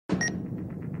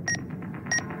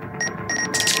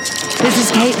This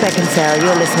is Kate Beckinsale.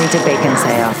 You're listening to Bacon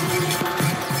Sale.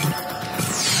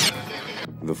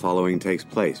 The following takes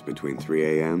place between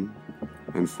 3 a.m.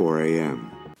 and 4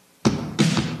 a.m.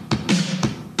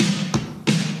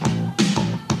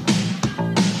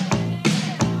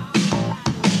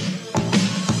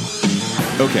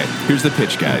 Okay, here's the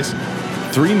pitch, guys.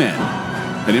 3 men,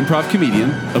 an improv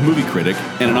comedian, a movie critic,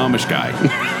 and an Amish guy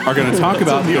are going to talk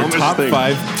about their top 5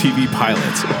 TV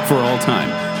pilots for all time.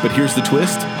 But here's the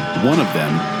twist. One of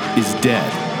them is dead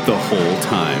the whole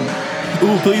time.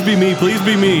 Ooh, please be me. Please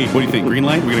be me. What do you think? Green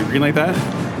light? We're going to green light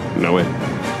that? No way.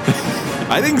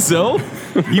 I think so.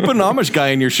 You put an Amish guy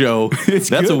in your show, that's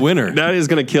good. a winner. That is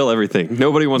going to kill everything.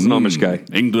 Nobody wants an Amish guy.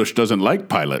 English doesn't like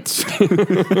pilots.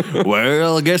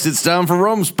 Well, I guess it's time for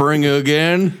Rumspringa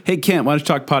again. Hey, Kent, why don't you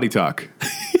talk potty talk?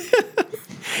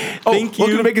 Thank you.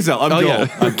 Welcome to Bacon Sale. I'm Joel.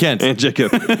 Yeah. I'm Kent. And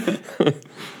Jacob.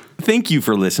 Thank you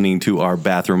for listening to our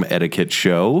bathroom etiquette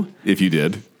show. If you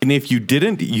did. And if you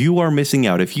didn't, you are missing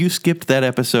out. If you skipped that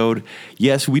episode,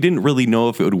 yes, we didn't really know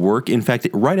if it would work. In fact,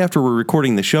 right after we're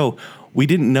recording the show, we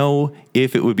didn't know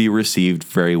if it would be received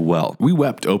very well. We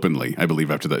wept openly, I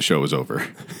believe, after that show was over.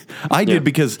 I did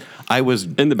because I was...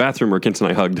 In the bathroom where Kent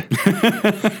and I hugged.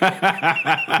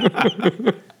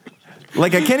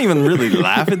 Like, I can't even really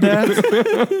laugh at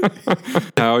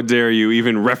that. How dare you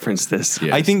even reference this?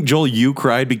 Yes. I think, Joel, you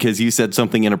cried because you said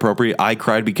something inappropriate. I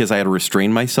cried because I had to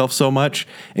restrain myself so much.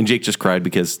 And Jake just cried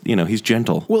because, you know, he's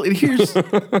gentle. Well, here's you,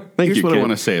 what I Kent.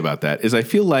 want to say about that is I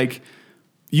feel like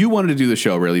you wanted to do the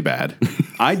show really bad.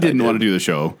 I didn't want to do the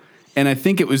show. And I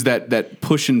think it was that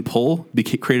push and pull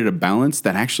created a balance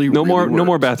that actually No really more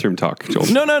worked. bathroom talk, Joel.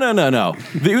 No.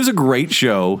 It was a great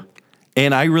show.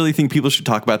 And I really think people should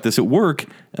talk about this at work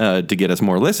to get us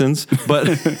more listens. But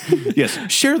Yes,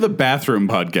 share the bathroom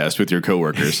podcast with your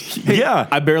coworkers. Hey, Yeah.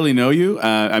 I barely know you.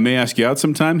 I may ask you out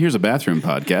sometime. Here's a bathroom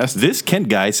podcast. this Kent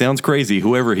guy sounds crazy,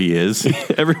 whoever he is.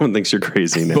 Everyone thinks you're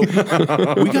crazy now.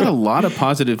 We got a lot of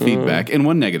positive feedback and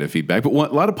one negative feedback, but a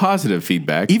lot of positive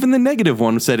feedback. Even the negative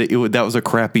one said that was a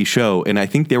crappy show. And I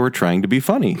think they were trying to be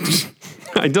funny.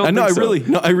 I don't I think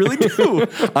so. I really do.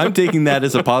 I'm taking that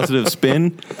as a positive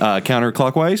spin,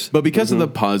 counterclockwise. But because of the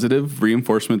positive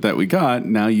reinforcement that we got,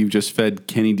 now you've just fed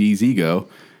Kenny D's ego.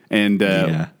 And,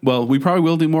 well, we probably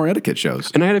will do more etiquette shows.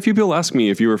 And I had a few people ask me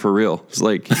if you were for real. It's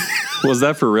like, was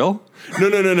that for real?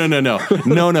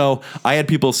 No. I had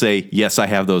people say, yes, I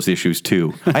have those issues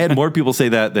too. I had more people say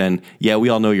that than, yeah, we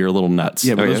all know you're a little nuts.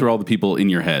 Yeah, but those yeah? are all the people in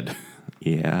your head.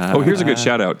 Yeah. Oh, here's a good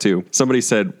shout out, too. Somebody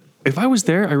said, if I was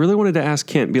there, I really wanted to ask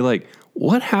Kent, be like,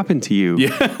 what happened to you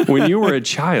when you were a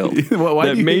child Well, why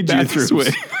that do you made hate you this bathrooms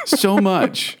way? so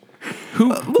much?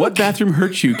 What bathroom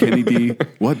hurt you, Kenny D?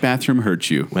 What bathroom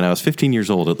hurt you? When I was 15 years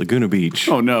old at Laguna Beach,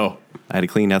 Oh, no. I had to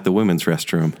clean out the women's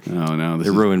restroom. Oh, no. This It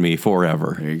is ruined me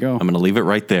forever. There you go. I'm going to leave it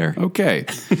right there. okay.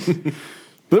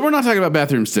 But we're not talking about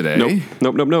bathrooms today.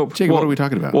 Nope. Jacob, what are we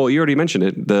talking about? Well, you already mentioned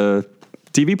it. The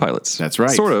TV pilots. That's right.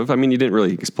 Sort of. I mean, you didn't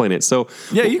really explain it. So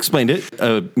Yeah, you explained it.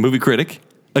 A movie critic,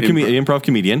 improv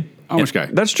comedian. Amish guy.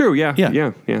 that's true.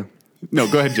 Yeah. No,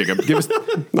 go ahead, Jacob. Give us.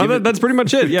 No, that's pretty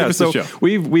much it. Yeah. us the So show.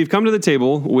 we've come to the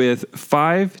table with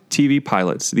 5 TV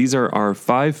pilots. These are our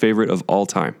 5 favorite of all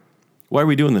time. Why are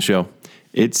we doing the show?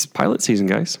 It's pilot season,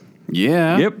 guys.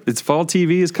 Yeah. Yep. It's fall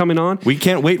TV is coming on. We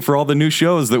can't wait for all the new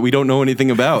shows that we don't know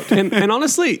anything about. And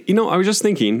honestly, I was just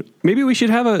thinking maybe we should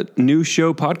have a new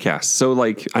show podcast. So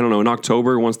like, I don't know, in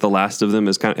October, once the last of them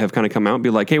have kind of come out, be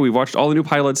like, hey, we've watched all the new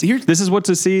pilots. This is what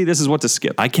to see. This is what to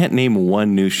skip. I can't name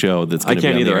one new show that's I going to be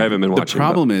can't on the either. air. I haven't been The watching.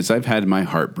 problem is I've had my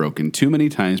heart broken too many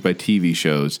times by TV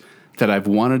shows that I've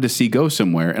wanted to see go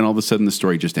somewhere, and all of a sudden the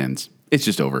story just ends. It's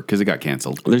just over because it got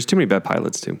canceled. There's too many bad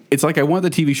pilots too. It's like I want the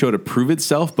TV show to prove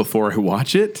itself before I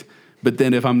watch it, but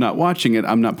then if I'm not watching it,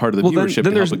 I'm not part of the viewership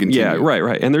to help it continue. Yeah,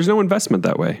 right. And there's no investment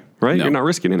that way, right? No. You're not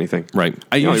risking anything. Right.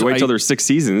 You wait till there's 6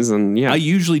 seasons and I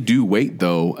usually do wait,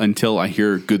 though, until I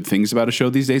hear good things about a show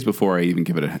these days before I even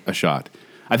give it a shot.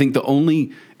 I think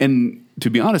and to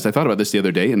be honest, I thought about this the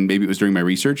other day, and maybe it was during my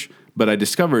research, but I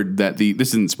discovered that this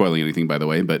isn't spoiling anything, by the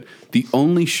way, but the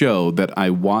only show that I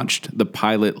watched the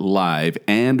pilot live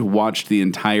and watched the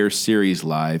entire series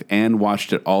live and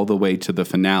watched it all the way to the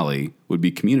finale would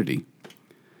be Community.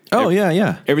 Oh,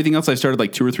 yeah. Everything else I started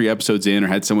like 2 or 3 episodes in or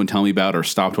had someone tell me about or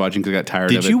stopped watching because I got tired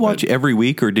of it. Did you watch but every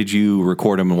week or did you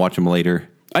record them and watch them later?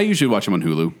 I usually watch them on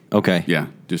Hulu. Okay. Yeah,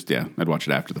 I'd watch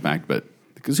it after the fact, but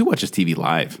because who watches TV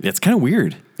live? It's kind of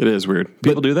weird. It is weird.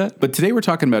 People do that? But today we're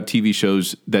talking about TV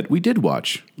shows that we did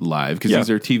watch live because these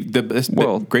are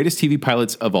the greatest TV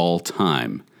pilots of all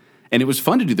time. And it was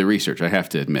fun to do the research, I have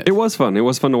to admit. It was fun. It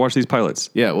was fun to watch these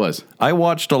pilots. Yeah, it was. I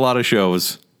watched a lot of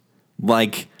shows,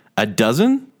 like a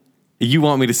dozen, You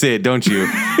want me to say it, don't you?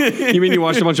 You mean you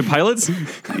watched a bunch of pilots?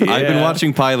 I've been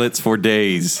watching pilots for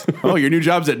days. Oh, your new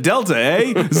job's at Delta,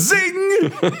 eh?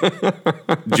 Zing!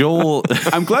 Joel,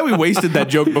 I'm glad we wasted that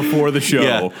joke before the show.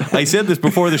 yeah, I said this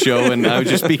before the show, and I was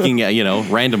just speaking,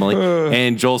 randomly.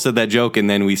 And Joel said that joke, and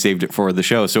then we saved it for the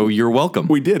show. So you're welcome.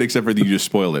 We did, except for that you just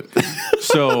spoiled it.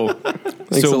 So,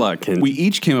 Thanks a lot, Ken. We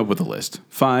each came up with a list,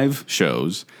 5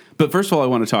 shows. But first of all, I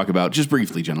want to talk about, just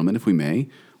briefly, gentlemen, if we may,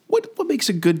 what makes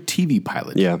a good TV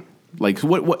pilot? Yeah. Like,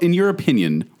 what in your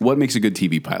opinion, what makes a good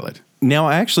TV pilot? Now,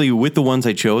 actually, with the ones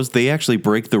I chose, they actually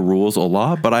break the rules a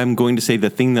lot, but I'm going to say the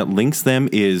thing that links them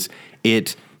is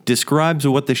it describes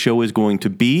what the show is going to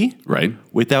be, Right.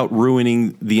 without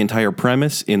ruining the entire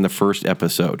premise in the first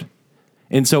episode.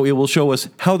 And so it will show us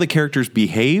how the characters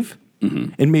behave,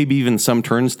 and maybe even some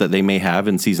turns that they may have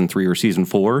in season 3 or season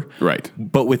 4. Right.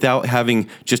 But without having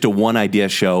just a one idea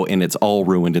show and it's all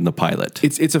ruined in the pilot.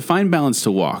 It's a fine balance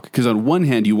to walk, because on one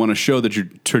hand, you want to show the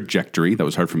trajectory. That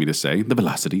was hard for me to say. The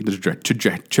velocity, the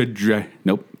trajectory.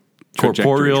 Nope.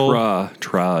 Corporeal,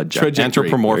 Trajectory.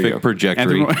 anthropomorphic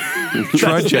trajectory.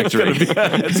 Trajectory. It's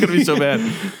going to be so bad.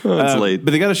 It's late.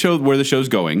 But they got to show where the show's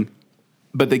going,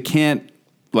 but they can't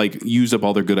use up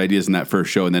all their good ideas in that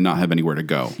first show and then not have anywhere to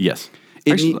go. Yes.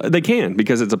 Actually, they can,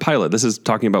 because it's a pilot. This is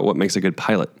talking about what makes a good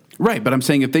pilot. Right, but I'm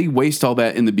saying if they waste all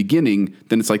that in the beginning,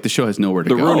 then it's like the show has nowhere to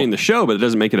They're go. ruining the show, but it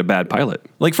doesn't make it a bad pilot.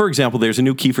 Like, for example, there's a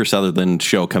new Kiefer Sutherland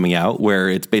show coming out where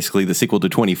it's basically the sequel to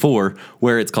 24,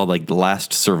 where it's called The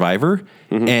Last Survivor.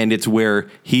 And it's where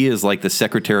he is like the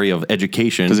Secretary of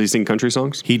Education. Does he sing country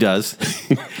songs? He does.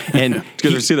 And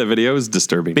Because you see that video is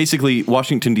disturbing. basically,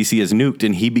 Washington, D.C. is nuked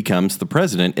and he becomes the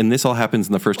president. And this all happens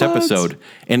in the first episode.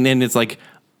 And then it's like,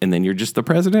 and then you're just the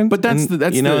president? But that's and, the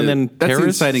and then that's the Paris?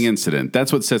 inciting incident.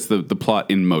 That's what sets the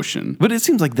plot in motion. But it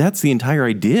seems like that's the entire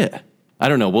idea. I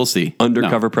don't know. We'll see.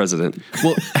 Undercover president.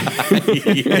 Well,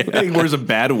 he wears a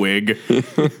bad wig.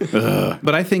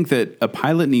 But I think that a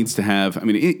pilot needs to have,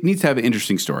 it needs to have an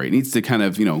interesting story. It needs to kind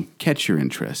of, catch your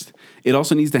interest. It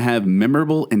also needs to have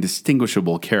memorable and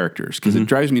distinguishable characters, because it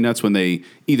drives me nuts when they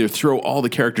either throw all the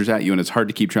characters at you and it's hard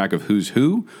to keep track of who's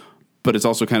who, but it's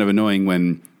also kind of annoying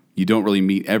when you don't really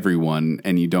meet everyone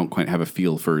and you don't quite have a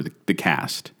feel for the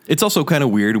cast. It's also kind of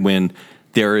weird when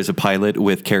there is a pilot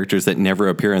with characters that never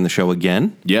appear in the show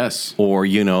again. Yes. Or,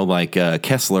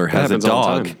 Kessler has a happens all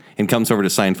the dog time. and comes over to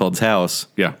Seinfeld's house.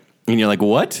 Yeah. And you're like,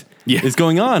 what Yeah. is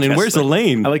going on? And where's Kessler.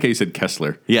 Elaine? I like how you said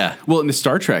Kessler. Yeah. Well, in the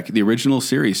Star Trek, the original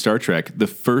series, Star Trek, the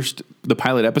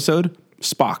pilot episode,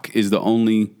 Spock is the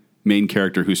only main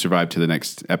character who survived to the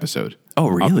next episode. Oh, Off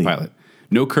the really? pilot.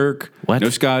 No Kirk. What? No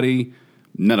Scotty.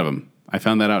 None of them. I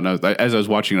found that out, and as I was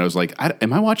watching it, I was like,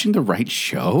 am I watching the right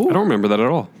show? I don't remember that at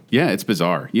all. Yeah, it's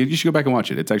bizarre. You should go back and watch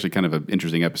it. It's actually kind of an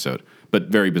interesting episode, but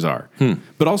very bizarre.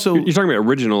 But also, You're talking about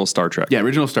original Star Trek. yeah,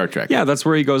 original Star Trek. Yeah, that's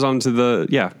where he goes on to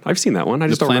I've seen that one. I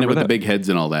The just don't planet remember with that. the big heads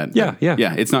and all that. Yeah, yeah.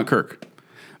 Yeah, it's not Kirk.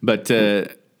 But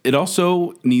it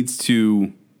also needs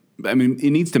to, it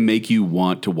needs to make you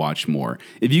want to watch more.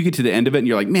 If you get to the end of it and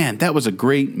you're like, man, that was a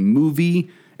great movie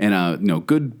and a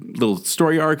good little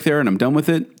story arc there and I'm done with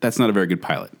it, that's not a very good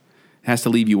pilot. It has to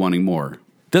leave you wanting more.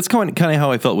 That's kind of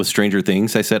how I felt with Stranger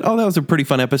Things. I said, oh, that was a pretty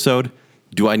fun episode.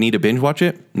 Do I need to binge watch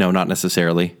it? No, not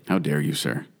necessarily. How dare you,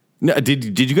 sir? No,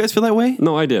 did you guys feel that way?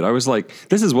 No, I did. I was like,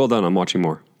 this is well done. I'm watching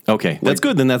more. Okay, that's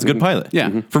good. Then that's a good pilot.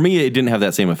 Yeah. For me, it didn't have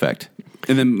that same effect.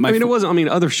 And then It wasn't.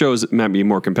 Other shows might be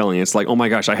more compelling. It's like, oh my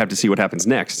gosh, I have to see what happens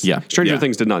next. Yeah. Stranger Yeah.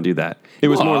 Things did not do that. It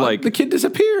was more like, the kid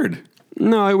disappeared.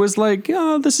 no, it was like,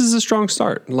 oh, this is a strong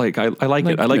start. Like, I like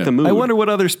it. I like yeah. the mood. I wonder what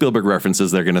other Spielberg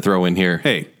references they're going to throw in here.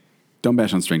 Hey, don't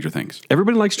bash on Stranger Things.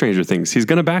 Everybody likes Stranger Things. He's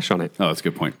going to bash on it. Oh, that's a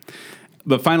good point.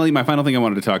 But finally, my final thing I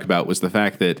wanted to talk about was the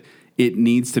fact that it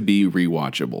needs to be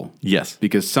rewatchable. Yes.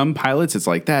 Because some pilots, it's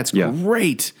like, that's Yeah.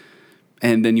 great.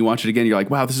 And then you watch it again, you're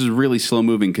like, wow, this is really slow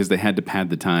moving because they had to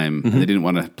pad the time and they didn't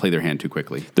want to play their hand too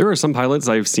quickly. There are some pilots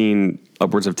I've seen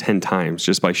upwards of 10 times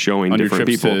just by showing On your different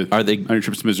trips people. Are they- on your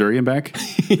trips to Missouri and back?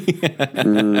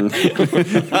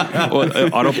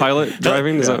 Autopilot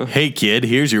driving? Is that- Hey, kid,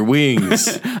 here's your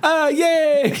wings.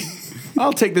 Yay!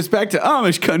 I'll take this back to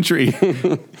Amish country.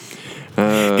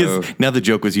 'Cause now the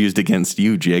joke was used against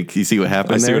you, Jake. You see what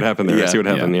happened I there? see what happened there. I see what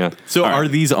happened, yeah. So are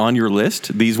these on your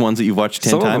list? These ones that you've watched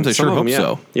 10 times? I sure hope yeah.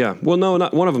 so. Yeah. Well, no,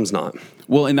 not one of them's not.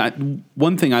 Well,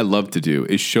 one thing I love to do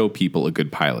is show people a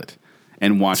good pilot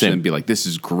and watch Same. them be like, this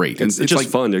is great. And It's just like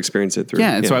fun to experience it through.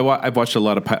 Yeah, and so I've watched a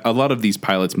lot of these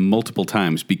pilots multiple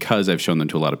times because I've shown them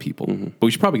to a lot of people. But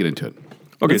we should probably get into it.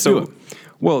 Okay, Let's do so,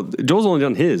 well, Joel's only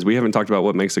done his. We haven't talked about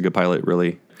what makes a good pilot,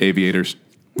 really. Aviators.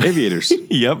 Aviators.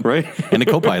 Yep. Right? And a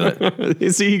co-pilot. You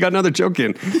see, he got another joke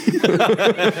in.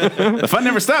 The fun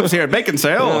never stops here at Bacon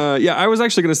Sale. Yeah, I was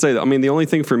actually going to say that. I mean, the only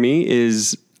thing for me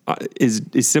is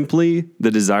simply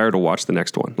the desire to watch the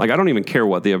next one. Like, I don't even care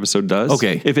what the episode does.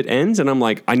 Okay. If it ends and I'm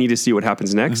like, I need to see what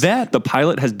happens next, the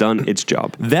pilot has done its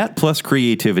job. That plus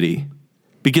creativity.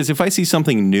 Because if I see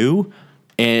something new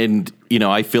and,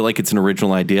 I feel like it's an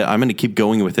original idea, I'm going to keep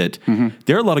going with it. Mm-hmm.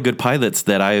 There are a lot of good pilots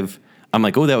that I'm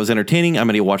like, oh, that was entertaining. I'm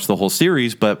going to watch the whole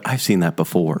series, but I've seen that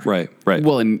before. Right.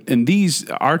 Well, and these,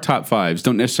 our top fives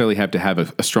don't necessarily have to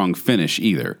have a strong finish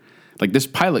either. Like this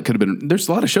pilot could have been, there's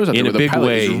a lot of shows out there where the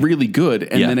pilot is really good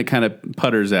and then it kind of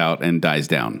putters out and dies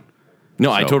down.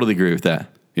 No, I totally agree with that.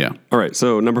 Yeah. All right,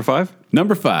 so number 5?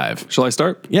 Number 5. Shall I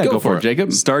start? Yeah, Go for it, Jacob.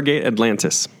 Stargate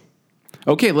Atlantis.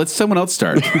 Okay, let's someone else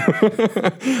start.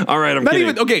 All right, I'm Not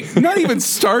kidding. not even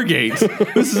Stargate.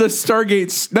 This is a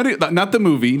Stargate, not the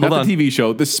movie, not the TV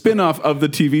show, the spin-off of the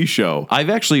TV show. I've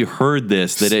actually heard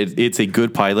this, that it's a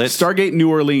good pilot. Stargate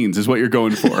New Orleans is what you're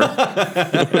going for.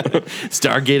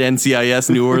 Stargate NCIS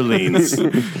New Orleans.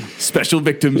 Special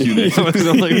Victims Unit.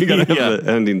 You got to have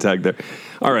the ending tag there.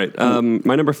 All right,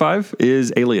 my number 5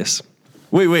 is Alias.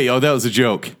 Wait. Oh, that was a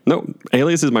joke. No,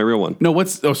 Alias is my real one. No,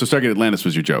 so Stargate Atlantis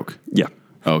was your joke. Yeah.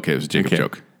 Oh, okay, it was a Jacob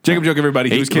joke. Jacob joke,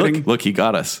 everybody. He was kidding. Look, he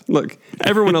got us. Look,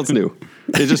 everyone else knew.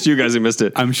 It's just you guys who missed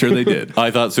it. I'm sure they did. I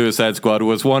thought Suicide Squad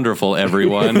was wonderful,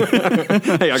 everyone. Hey,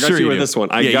 I got Sure you you with do. this one.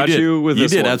 I Yeah, got you with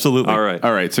this one. You did, absolutely. All right.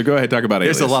 All right, so go ahead, talk about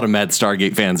Alias. There's a lot of mad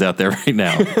Stargate fans out there right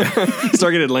now.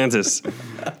 Stargate Atlantis.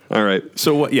 All right.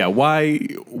 So what? Yeah, why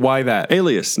that?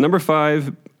 Alias, number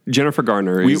 5, Jennifer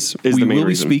Garner is the we main will be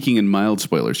reason. speaking in mild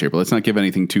spoilers here, but let's not give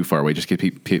anything too far away, just in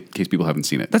case people haven't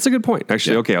seen it. That's a good point,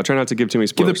 actually. Yeah. Okay, I'll try not to give too many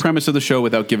Give spoilers. the premise of the show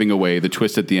without giving away the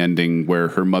twist at the ending where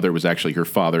her mother was actually her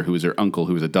father, who was her uncle,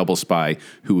 who was a double spy,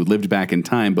 who lived back in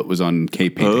time but was on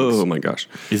cave paintings, Oh, my gosh.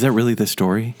 Is that really the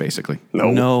story? basically.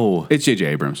 No. It's J.J.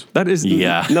 Abrams. That is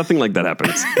Yeah. nothing like that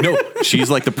happens. No,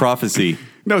 she's like the prophecy.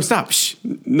 No, stop. Shh.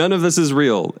 None of this is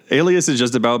real. Alias is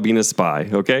just about being a spy,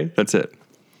 okay? That's it.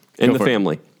 In Go the for it.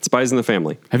 family. Spies in the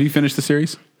family. Have you finished the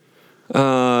series?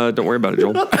 Don't worry about it,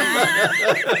 Joel.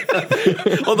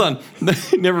 Hold on.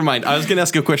 Never mind. I was going to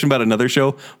ask a question about another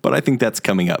show, but I think that's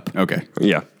coming up. Okay.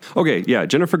 Yeah. Okay, yeah,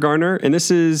 Jennifer Garner, and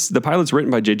the pilot's written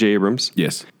by J.J. Abrams.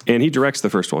 Yes. And he directs the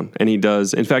first one. And he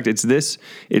does, in fact, it's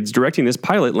directing this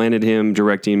pilot landed him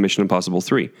directing Mission Impossible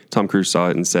 3. Tom Cruise saw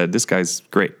it and said, this guy's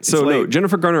great. So, no,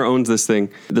 Jennifer Garner owns this thing.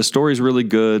 The story's really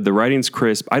good. The writing's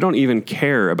crisp. I don't even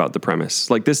care about the premise.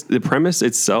 Like the premise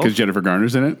itself. Because Jennifer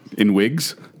Garner's in it, in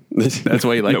wigs. That's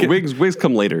why you like No, it? wigs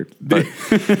come later. But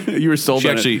You were sold She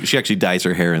on actually dyes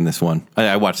her hair in this one.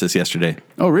 I watched this yesterday.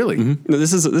 Oh, really? no,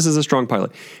 this is a strong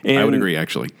pilot. And I would agree,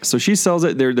 actually. So she sells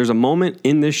it. There's a moment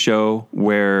in this show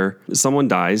where someone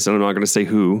dies, and I'm not going to say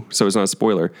who, so it's not a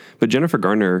spoiler. But Jennifer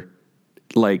Garner,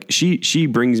 like she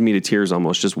brings me to tears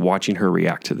almost just watching her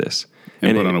react to this.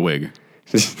 And put on a wig.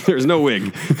 There's no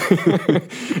wig.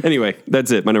 Anyway,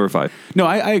 that's it. My number 5. No,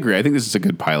 I agree. I think this is a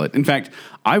good pilot. In fact,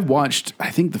 I watched, I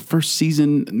think the first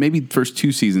season, maybe the first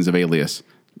 2 seasons of Alias,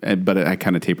 but I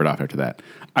kind of tapered off after that.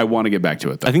 I want to get back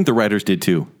to it, though. I think the writers did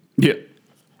too. Yeah.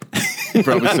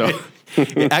 Probably so.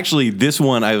 Actually, this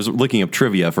one, I was looking up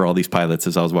trivia for all these pilots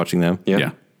as I was watching them.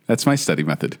 Yeah. That's my study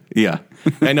method. Yeah.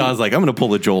 I know. I was like, I'm going to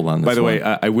pull a Joel on this. By the way,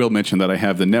 one. I will mention that I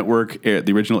have the network,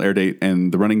 the original air date,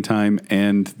 and the running time,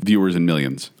 and viewers in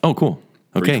millions. Oh, cool.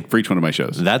 For Okay. each- For each one of my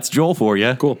shows. That's Joel for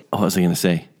you. Cool. Oh, what was I going to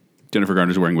say? Jennifer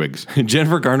Garner's wearing wigs.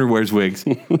 Jennifer Garner wears wigs.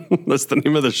 That's the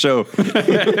name of the show.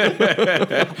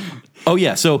 Oh,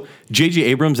 yeah. So J.J.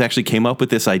 Abrams actually came up with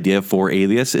this idea for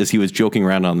Alias as he was joking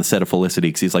around on the set of Felicity.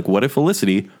 Because he's like, what if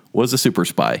Felicity was a super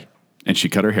spy? And she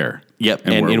cut her hair. Yep.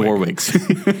 And wore a wore wig. wigs.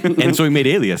 And so he made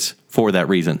Alias for that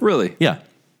reason. Really? Yeah.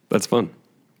 That's fun.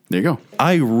 There you go.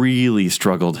 I really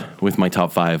struggled with my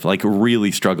top 5. Like,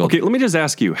 really struggled. Okay, let me just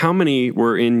ask you, how many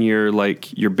were in your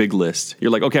big list?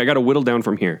 You're like, okay, I got to whittle down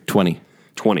from here. 20.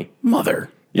 20. Mother.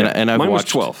 Yeah. And I've Mine was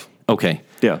watched 12. Okay.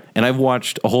 Yeah. And I've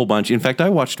watched a whole bunch. In fact, I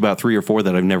watched about 3 or 4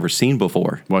 that I've never seen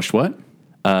before. Watched what?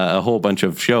 A whole bunch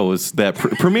of shows that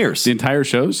premieres. The entire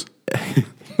shows? I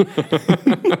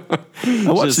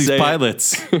watched Just these say it.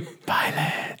 pilots.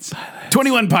 Pilots.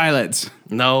 21 pilots.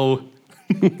 No.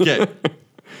 Okay.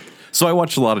 So I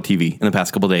watched a lot of TV in the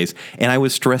past couple of days, and I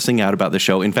was stressing out about the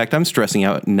show. In fact, I'm stressing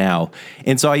out now.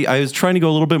 And so I was trying to go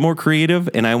a little bit more creative,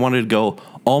 and I wanted to go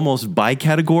almost by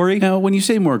category. Now, when you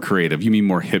say more creative, you mean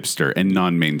more hipster and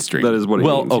non-mainstream. That is what it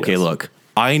Well, means. okay, yes. look.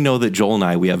 I know that Joel and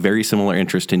I, we have very similar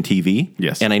interest in TV.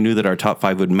 Yes. And I knew that our top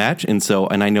 5 would match. And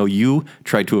I know you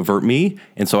tried to avert me,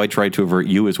 and so I tried to avert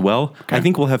you as well. I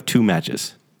think we'll have 2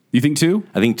 matches. You think 2?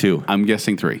 I think 2. I'm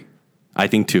guessing 3. I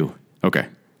think 2. Okay.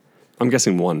 I'm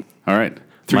guessing 1. All right.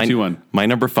 3, 2, 1. My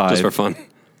number 5. Just for fun.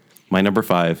 My number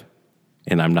 5,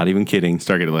 and I'm not even kidding,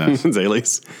 Stargate Atlantis.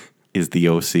 Zales. is the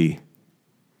OC.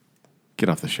 Get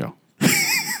off the show.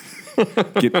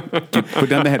 Put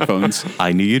down the headphones.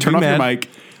 I knew you'd Turn be off mad. your mic.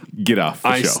 Get off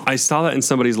the show. I saw that in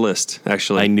somebody's list,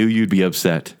 actually. I knew you'd be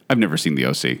upset. I've never seen the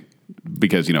OC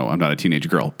because, I'm not a teenage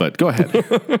girl, but go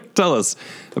ahead. Tell us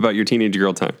about your teenage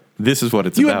girl time. This is what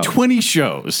it's You about. had 20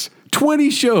 shows. 20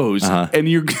 shows, and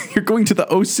you're going to the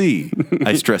OC.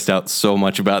 I stressed out so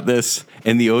much about this,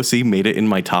 and the OC made it in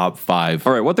my top 5.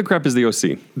 All right, what the crap is the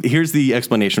OC? Here's the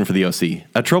explanation for the OC.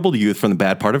 A troubled youth from the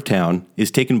bad part of town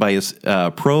is taken by his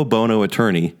pro bono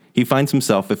attorney. He finds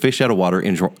himself a fish out of water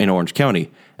in Orange County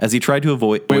as he tried to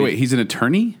avoid... Wait, he's an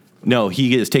attorney? No,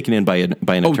 he is taken in by an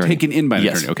attorney. Oh, taken in by an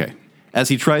Yes. attorney. Okay. As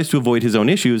he tries to avoid his own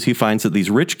issues, he finds that these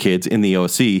rich kids in the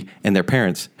OC and their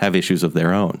parents have issues of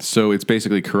their own. So it's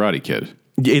basically Karate Kid.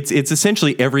 It's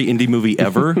essentially every indie movie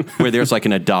ever where there's like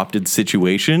an adopted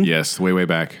situation. Yes, way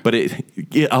back. But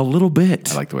a little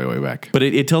bit. I like the way back. But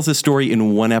it tells a story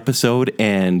in one episode,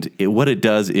 and what it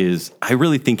does is, I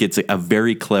really think it's a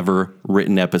very clever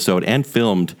written episode and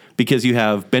filmed, because you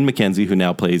have Ben McKenzie, who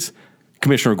now plays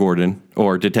Commissioner Gordon,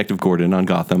 or Detective Gordon on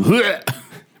Gotham.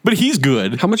 But he's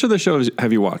good. How much of the show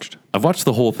have you watched? I've watched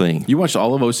the whole thing. You watched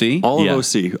all of OC? All Yeah. of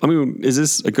OC. I mean, is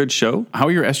this a good show? How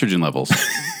are your estrogen levels?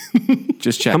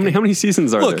 Just check. How many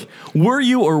seasons are Look, there? were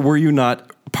you or were you not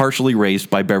partially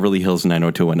raised by Beverly Hills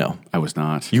 90210? I was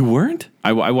not. You weren't?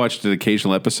 I watched an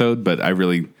occasional episode, but I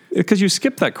really... Because you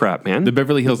skipped that crap, man. The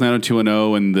Beverly Hills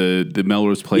 90210 and the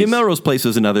Melrose Place. Yeah, Melrose Place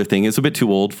is another thing. It's a bit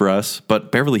too old for us,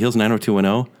 but Beverly Hills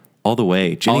 90210, all the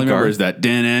way. Jenny All I remember Garth. is that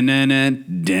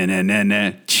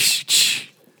da-na-na-na,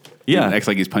 Yeah. Acts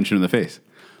like he's punching him in the face.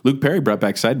 Luke Perry brought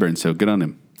back Sideburns, so good on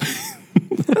him.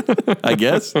 I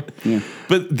guess.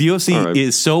 But the OC All right.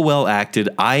 is so well acted.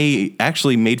 I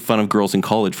actually made fun of girls in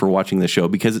college for watching the show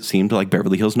because it seemed like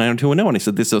Beverly Hills 90210. And I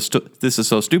said, this is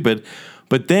so stupid.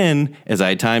 But then, as I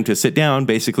had time to sit down,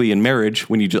 basically in marriage,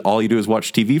 when all you do is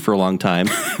watch TV for a long time,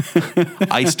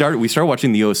 we started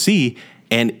watching the OC,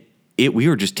 and we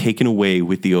were just taken away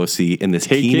with the OC in this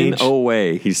Taken teenage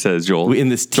away, he says, Joel. in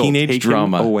this Joel, teenage taken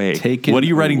drama. Away. What are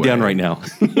you writing down right now?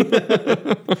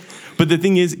 But the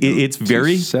thing is, it's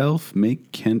very Self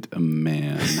make Kent a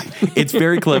man. it's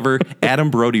very clever. Adam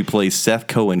Brody plays Seth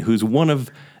Cohen, who's one of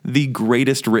the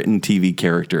greatest written TV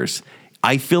characters.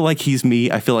 I feel like he's me.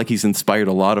 I feel like he's inspired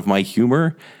a lot of my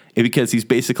humor because he's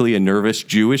basically a nervous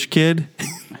Jewish kid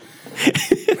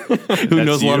who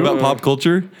knows a lot you? about pop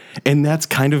culture. And that's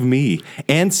kind of me.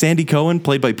 And Sandy Cohen,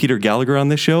 played by Peter Gallagher on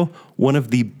this show, one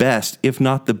of the best, if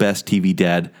not the best TV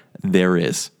dad there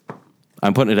is.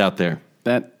 I'm putting it out there.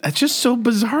 That's just so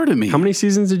bizarre to me. How many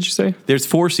seasons did you say? There's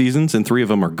 4 seasons and 3 of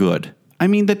them are good. I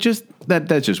mean, that's just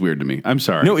weird to me. I'm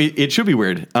sorry. No, it should be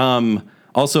weird.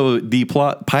 Also, the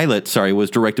pilot,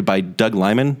 was directed by Doug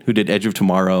Liman, who did Edge of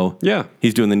Tomorrow. Yeah.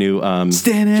 He's doing the new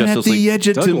Standing Justice at the League. edge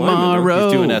of Doug Liman, tomorrow.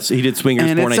 He's doing that. He did Swingers,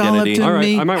 and Born it's all Identity. Up to All right,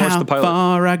 me I might watch how the pilot.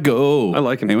 far I go. I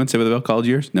like him. Anyone Saved by the Bell College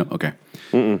years? No? Okay.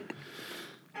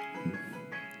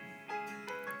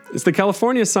 It's the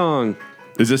California song.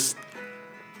 Is this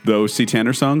the O.C.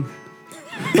 Tanner song?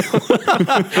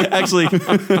 Actually,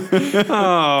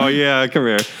 Oh, yeah, come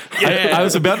here. I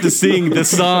was about to sing the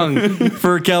song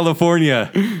for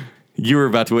California. You were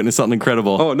about to witness something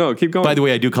incredible. Oh, no, keep going. By the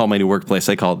way, I do call my new workplace,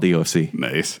 I call it the OC.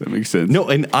 Nice. That makes sense. No,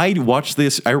 and I rewatched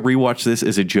this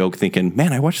as a joke thinking,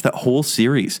 man, I watched that whole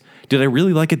series. Did I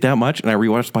really like it that much? And I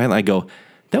rewatched the pilot and I go,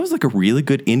 that was like a really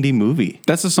good indie movie.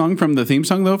 That's the song from the theme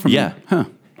song, though? Yeah. Huh.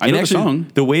 I And know actually, the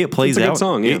song. the way it plays It's a good out,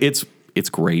 song, yeah. it's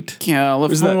great.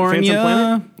 California. Is that Phantom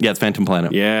Planet? Yeah, it's Phantom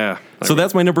Planet. Yeah. So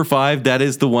that's my number 5. That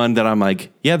is the one that I'm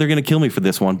like, yeah, they're going to kill me for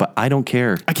this one, but I don't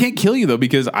care. I can't kill you, though,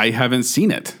 because I haven't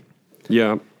seen it.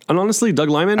 Yeah. And honestly, Doug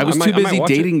Liman, I was might too busy watch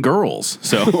it. dating girls.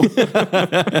 So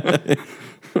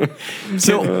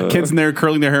kids in there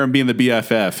curling their hair and being the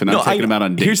BFF, and I'm taking them out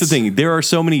on dates. Here's the thing. There are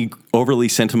so many overly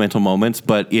sentimental moments,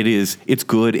 but it's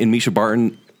good. And Misha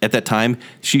Barton, at that time,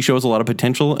 she shows a lot of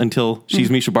potential until she's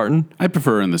Misha Barton. I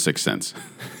prefer her in The Sixth Sense.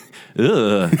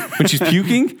 Ugh. When she's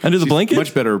puking under the blanket?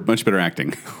 Much better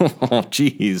acting. Oh,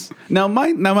 jeez. Now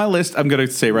my list, I'm going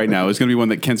to say right now, is going to be one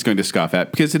that Kent's going to scoff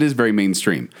at because it is very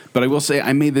mainstream. But I will say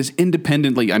I made this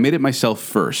independently. I made it myself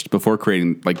first before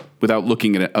creating, without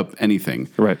looking at up anything.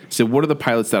 Right. So what are the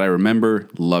pilots that I remember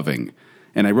loving?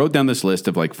 And I wrote down this list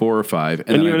of 4 or 5.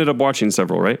 And you ended up watching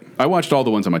several, right? I watched all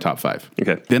the ones on my top 5.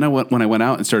 Okay. Then when I went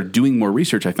out and started doing more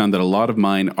research, I found that a lot of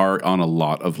mine are on a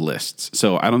lot of lists.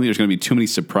 So I don't think there's going to be too many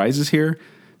surprises here.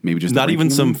 maybe just Not even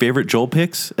ranking some them. favorite Joel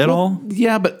picks at all?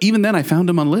 Yeah, but even then I found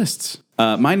them on lists.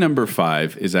 My number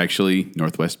 5 is actually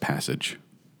Northwest Passage,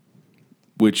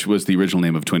 which was the original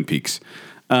name of Twin Peaks.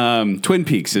 Twin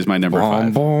Peaks is my number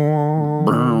 5.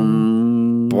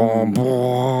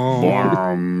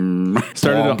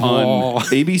 Started on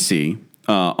ABC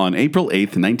on April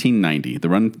 8th, 1990.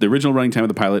 The original running time of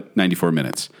the pilot, 94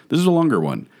 minutes. This is a longer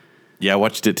one. Yeah, I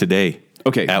watched it today.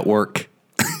 Okay. At work.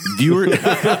 Viewer,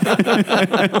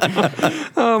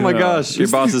 Oh my gosh, your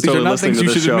boss is these are totally not listening things to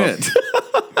you this should show.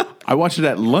 admit. I watched it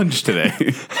at lunch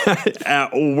today.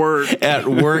 At work. At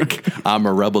work, I'm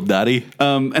a rebel daddy.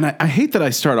 And I hate that I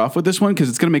start off with this one because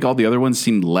it's going to make all the other ones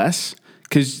seem less.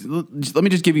 Because let me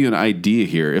just give you an idea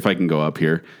here, if I can go up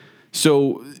here.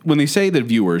 So when they say the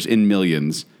viewers in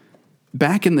millions,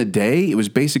 back in the day, it was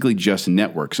basically just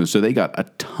networks. And so they got a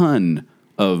ton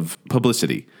of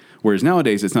publicity. Whereas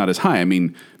nowadays, it's not as high. I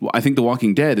mean, I think The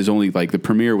Walking Dead is only like, the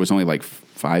premiere was only like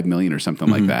 5 million or something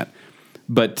like that.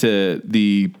 But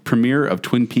the premiere of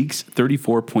Twin Peaks,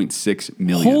 34.6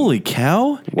 million. Holy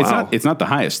cow. It's not the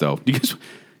highest, though. Do you guys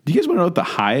want to know what the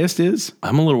highest is?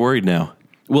 I'm a little worried now.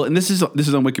 Well, and this is on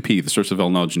Wikipedia, the source of all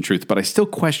knowledge and truth, but I still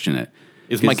question it.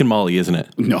 It's Mike and Molly, isn't it?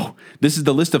 No. This is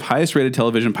the list of highest rated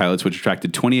television pilots, which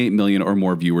attracted 28 million or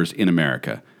more viewers in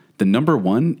America. The number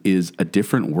 1 is A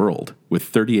Different World with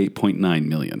 38.9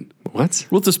 million. What?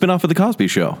 Well, it's a spinoff of The Cosby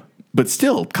Show. But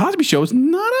still, Cosby Show is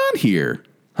not on here.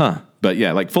 Huh. But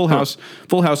yeah, like Full House.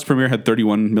 Full House premiere had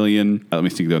 31 million. Let me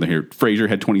see the other here. Frasier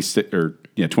had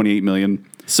 28 million.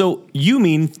 So you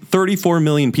mean 34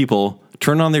 million people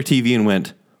turned on their TV and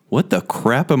went, what the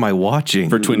crap am I watching?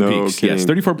 For Twin No Peaks, kidding. yes,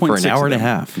 34.6 For an hour of and a them.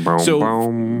 half.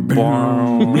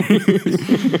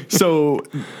 So,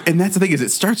 and that's the thing is,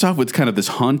 it starts off with kind of this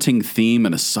haunting theme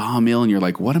and a sawmill, and you're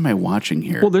like, what am I watching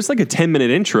here? Well, there's like a 10-minute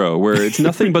intro where it's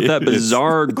nothing but that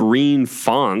bizarre green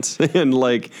font and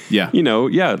like, Yeah. like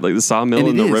the sawmill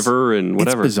and the river and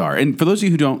whatever. It's bizarre. And for those of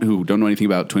you who don't know anything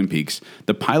about Twin Peaks,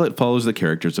 the pilot follows the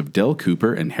characters of Del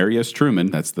Cooper and Harry S. Truman,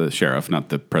 that's the sheriff, not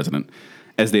the president,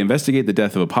 as they investigate the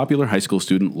death of a popular high school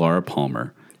student, Laura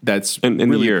Palmer. That's And the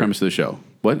really year. the premise of the show.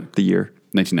 What? The year.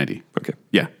 1990. Okay.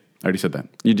 Yeah, I already said that.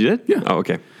 You did it? Yeah. Oh,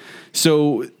 okay.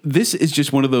 So this is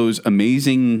just one of those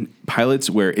amazing pilots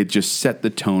where it just set the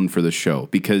tone for the show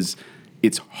because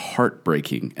it's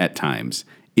heartbreaking at times.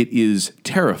 It is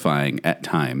terrifying at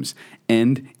times.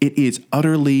 And it is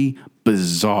utterly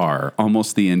bizarre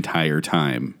almost the entire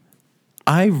time.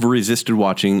 I've resisted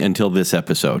watching until this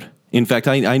episode. In fact,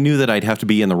 I knew that I'd have to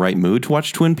be in the right mood to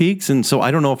watch Twin Peaks, and so I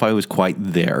don't know if I was quite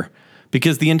there.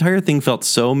 Because the entire thing felt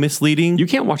so misleading. You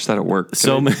can't watch that at work.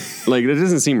 So like that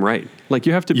doesn't seem right. Like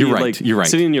you have to be You're right, like you're right.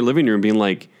 sitting in your living room being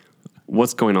like,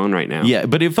 what's going on right now? Yeah,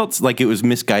 but it felt like it was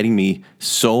misguiding me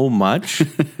so much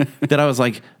that I was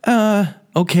like,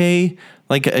 okay.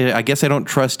 Like, I guess I don't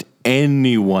trust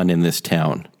anyone in this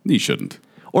town. You shouldn't.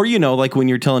 Or, like when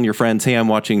you're telling your friends, hey, I'm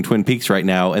watching Twin Peaks right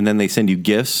now, and then they send you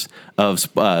gifts of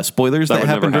spoilers that would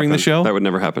happen never during the happen. show. That would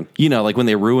never happen. Like when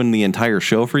they ruin the entire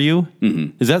show for you.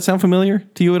 Mm-hmm. Does that sound familiar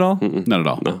to you at all? Not at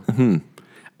all. No.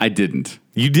 I didn't.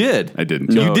 You did. I didn't.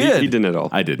 No, You did. He didn't at all.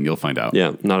 I didn't. You'll find out.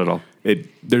 Yeah, not at all.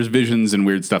 There's visions and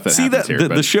weird stuff that See, happens that here.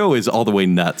 the show is all the way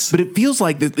nuts. But it feels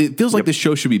like this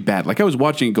show should be bad. Like I was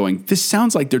watching it going, this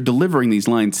sounds like they're delivering these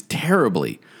lines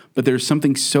terribly, but there's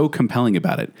something so compelling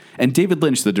about it. And David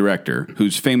Lynch, the director,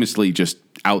 who's famously just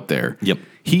out there, Yep.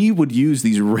 he would use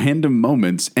these random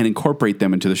moments and incorporate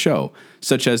them into the show,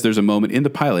 such as there's a moment in the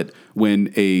pilot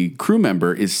when a crew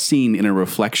member is seen in a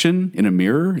reflection in a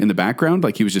mirror in the background,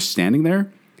 like he was just standing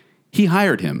there. He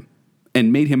hired him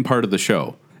and made him part of the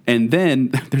show. And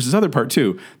then there's this other part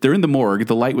too. They're in the morgue,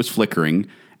 the light was flickering,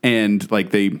 and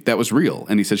that was real.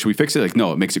 And he said, should we fix it? Like,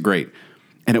 no, it makes it great.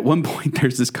 And at one point,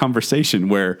 there's this conversation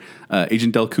where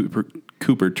Agent Del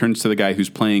Cooper turns to the guy who's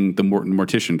playing the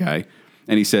mortician guy,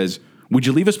 and he says, would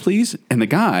you leave us, please? And the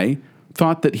guy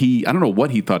thought that I don't know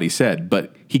what he thought he said,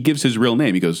 but he gives his real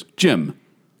name. He goes, Jim.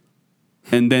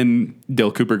 And then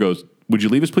Del Cooper goes, would you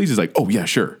leave us, please? He's like, oh, yeah,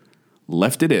 sure.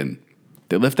 Left it in.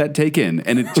 They left that take in,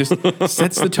 and it just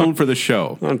sets the tone for the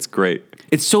show. That's great.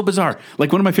 It's so bizarre.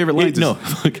 Like one of my favorite lines No,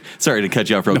 is... look, sorry to cut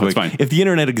you off real No, quick. it's fine. If the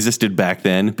internet existed back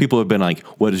then, people would have been like,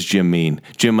 what does Jim mean?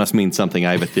 Jim must mean something.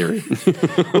 I have a theory.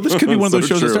 Well, this could be one of those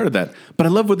So shows that true. started that. But I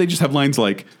love when they just have lines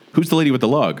like, who's the lady with the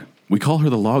log? We call her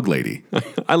the log lady.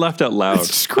 I laughed out loud. It's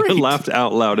just great. I laughed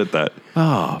out loud at that.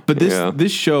 But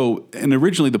this show, and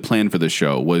originally the plan for the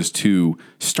show was to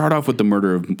start off with the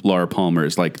murder of Laura Palmer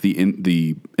as like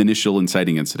the initial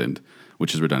inciting incident,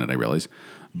 which is redundant, I realize.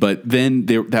 But then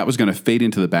that was going to fade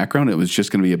into the background. It was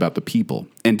just going to be about the people.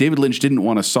 And David Lynch didn't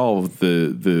want to solve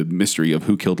the mystery of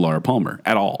who killed Laura Palmer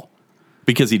at all.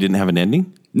 Because he didn't have an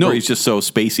ending? No. Or he's just so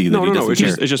spacey that he doesn't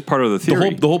care? It's just part of the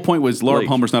theory. The whole point was Laura Like-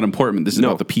 Palmer's not important. This is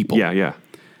about the people. Yeah.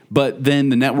 But then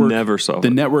the network Never solved the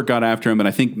it. network got after him, and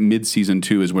I think mid-season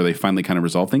 2 is where they finally kind of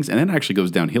resolve things, and then it actually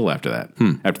goes downhill after that,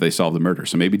 after they solve the murder.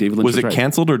 So maybe David Lynch Was it right.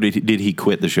 canceled or did he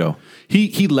quit the show?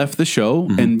 He left the show,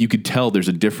 and you could tell there's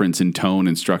a difference in tone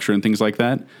and structure and things like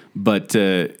that. But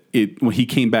when he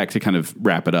came back to kind of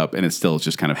wrap it up, and it still is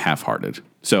just kind of half-hearted.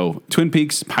 So Twin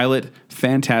Peaks pilot,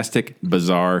 fantastic,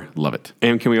 bizarre, love it.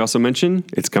 And can we also mention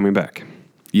it's coming back?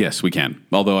 Yes, we can.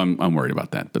 Although I'm worried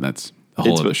about that, but that's a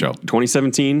whole other show.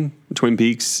 2017, Twin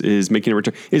Peaks is making a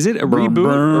return. Is it a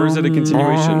reboot or is it a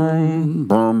continuation?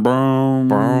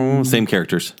 Same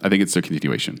characters. I think it's a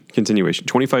continuation. Continuation.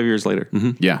 25 years later.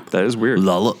 Yeah. That is weird.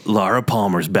 Laura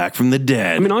Palmer's back from the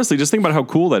dead. I mean, honestly, just think about how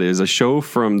cool that is. A show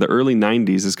from the early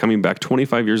 90s is coming back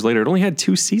 25 years later. It only had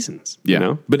 2 seasons. Yeah. You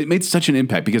know? But it made such an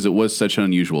impact because it was such an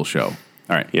unusual show.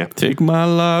 All right. Yeah. Take my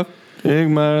life, take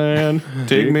my hand,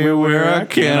 take me where I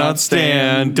cannot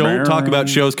stand. Don't talk about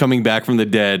shows coming back from the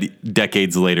dead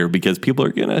decades later because people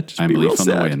are gonna just I'm be real Leaf on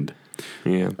the sad. Wind.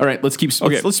 Yeah. All right, let's speed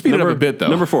it up a bit though.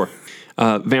 Number 4,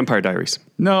 Vampire Diaries.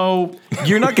 No,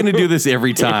 You're not going to do this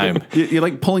every time. you're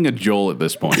like pulling a Joel at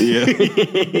this point. Yeah,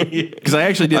 because I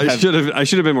actually did. I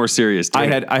should have been more serious. Too. I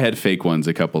had fake ones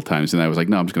a couple times, and I was like,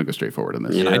 no, I'm just going to go straight forward on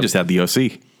this. And I just had the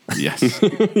OC. Yes.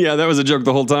 Yeah, that was a joke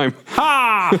the whole time.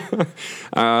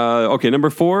 Ha! Okay, number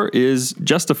 4 is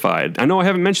Justified. I know I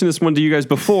haven't mentioned this one to you guys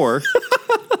before.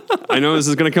 I know this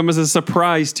is going to come as a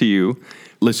surprise to you.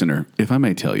 Listener, if I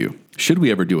may tell you, should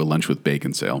we ever do a lunch with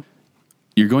bacon sale,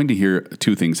 you're going to hear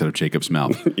 2 things out of Jacob's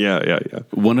mouth. Yeah.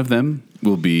 One of them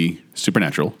will be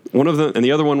Supernatural, One of them, and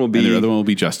the other one will be. and the other one will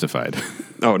be Justified.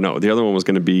 Oh no, the other one was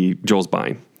going to be Joel's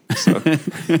buying.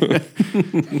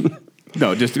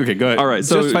 No, just okay. Go ahead. All right,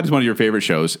 so- Justified is one of your favorite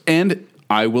shows, and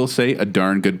I will say a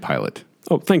darn good pilot.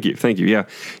 Oh, thank you. Yeah,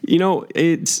 you know,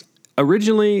 it's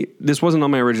originally this wasn't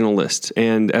on my original list,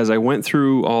 and as I went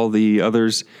through all the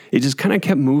others, it just kind of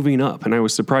kept moving up, and I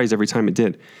was surprised every time it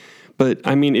did. But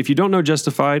I mean, if you don't know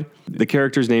Justified, the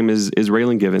character's name is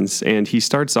Raylan Givens, and he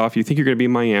starts off. You think you're going to be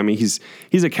in Miami. He's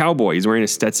a cowboy. He's wearing a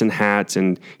Stetson hat,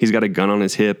 and he's got a gun on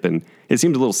his hip, and it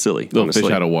seems a little silly. Little honestly.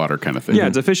 fish out of water kind of thing. Yeah,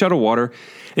 it's a fish out of water.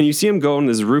 And you see him go on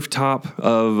this rooftop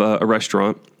of a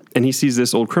restaurant, and he sees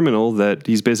this old criminal that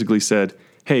he's basically said,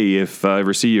 hey, if I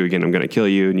ever see you again, I'm going to kill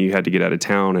you, and you had to get out of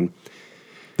town. And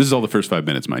This is all the first 5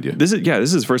 minutes, mind you. this is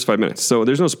the first 5 minutes, so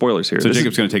there's no spoilers here. So This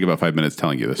Jacob's going to take about 5 minutes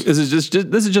telling you this. This is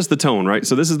just the tone, right?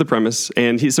 So this is the premise,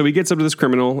 and he gets up to this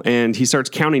criminal, and he starts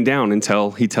counting down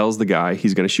until he tells the guy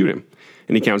he's going to shoot him,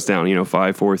 and he counts down,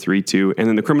 5, 4, 3, 2, and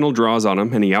then the criminal draws on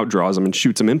him, and he outdraws him and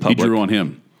shoots him in He public. drew on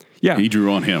him. Yeah. He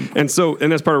drew on him. And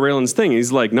that's part of Raylan's thing.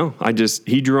 He's like, no,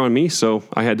 he drew on me, so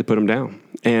I had to put him down.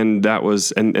 And that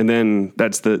was, and then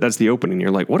that's the opening. You're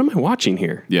like, what am I watching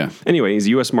here? Yeah. Anyway, he's a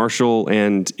U.S. Marshal,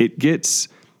 and it's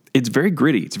very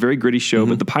gritty. It's a very gritty show,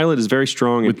 but the pilot is very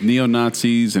strong. With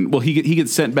neo-Nazis and, well, he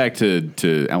gets sent back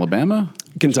to Alabama?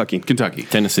 Kentucky.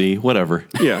 Tennessee, whatever.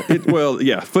 Yeah.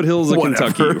 Foothills of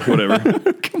Kentucky, whatever.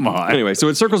 Come on. Anyway, so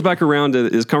it circles back around to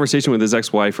his conversation with his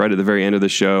ex-wife right at the very end of the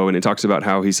show, and it talks about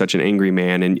how he's such an angry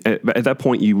man, and at that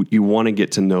point, you want to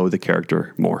get to know the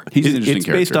character more. He's an interesting It's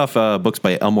character. based off books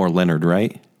by Elmore Leonard,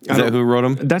 right? Is that who wrote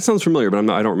them? That sounds familiar, but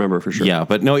I don't remember for sure. Yeah,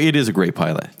 but no, it is a great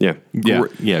pilot. Yeah.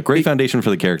 Great foundation for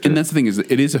the character. And that's the thing is,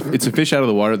 it's a fish out of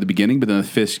the water at the beginning, but then the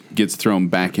fish gets thrown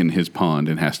back in his pond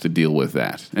and has to deal with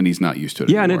that, and he's not used to it.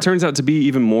 Yeah, and anymore. it turns out to be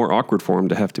even more awkward for him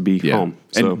to have to be home.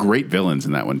 So. And great villains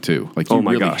in that one too. Like you Oh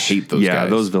my really gosh. hate those yeah,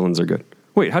 guys. those villains are good.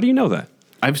 Wait, how do you know that?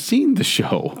 I've seen the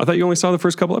show. I thought you only saw the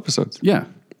first couple episodes. Yeah,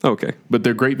 Okay. but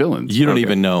they're great villains. you don't Okay.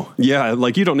 even know. Yeah,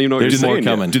 like you don't even know what There's you're more saying. yet.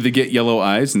 coming. Do they get yellow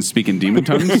eyes and speak in demon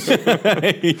tongues?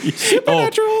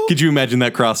 Oh, could you imagine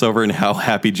that crossover and how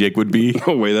happy Jake would be?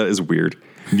 Oh, wait, that is weird.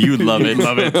 You would love it.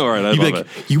 Love it. All right, I You'd be love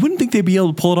like, it. You wouldn't think they'd be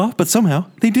able to pull it off, but somehow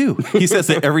they do. He says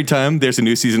that every time there's a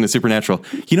new season of Supernatural.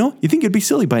 You think it'd be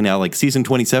silly by now, like season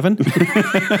 27?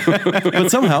 But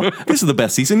somehow, this is the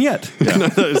best season yet.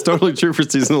 It's totally true for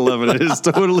season 11. It is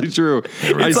totally true.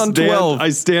 It's on 12. I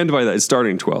stand by that. It's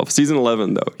starting 12. Season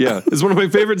 11, though. Yeah. It's one of my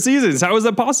favorite seasons. How is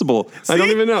that possible? I don't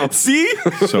even know. See?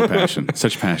 So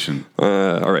such passion.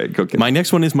 All right, go. Ken. My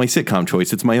next one is my sitcom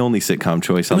choice. It's my only sitcom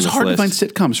choice It on was this hard list. to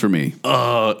find sitcoms for me.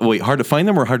 Wait, hard to find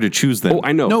them or hard to choose them? Oh,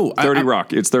 I know. No, 30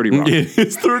 Rock. It's 30 Rock.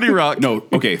 It's 30 Rock. No,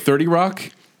 okay. 30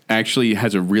 Rock actually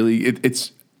has a really.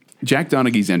 It's Jack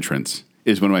Donaghy's entrance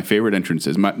is one of my favorite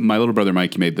entrances. My little brother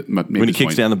Mike made When he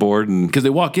kicks down the board and because they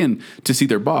walk in to see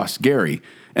their boss Gary,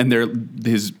 and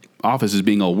his office is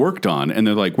being all worked on, and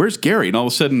they're like, "Where's Gary?" And all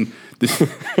of a sudden, this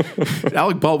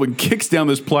Alec Baldwin kicks down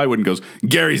this plywood and goes,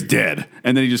 "Gary's dead,"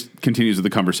 and then he just continues with the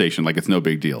conversation like it's no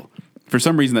big deal. For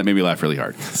some reason, that made me laugh really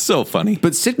hard. so funny.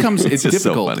 But sitcoms, it's just so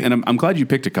difficult, funny. and I'm glad you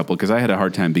picked a couple because I had a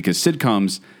hard time because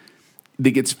sitcoms.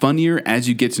 It gets funnier as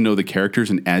you get to know the characters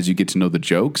and as you get to know the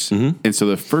jokes. And so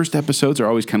the first episodes are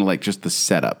always kind of like just the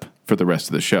setup for the rest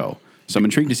of the show. So I'm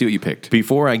intrigued to see what you picked.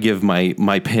 Before I give my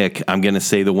pick, I'm going to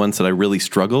say the ones that I really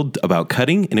struggled about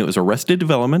cutting, and it was Arrested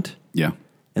Development Yeah.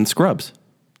 and Scrubs.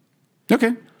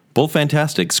 Okay. Both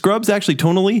fantastic. Scrubs actually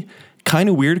tonally kind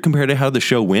of weird compared to how the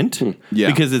show went. Yeah.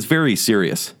 Because it's very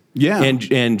serious. Yeah. And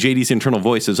JD's internal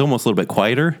voice is almost a little bit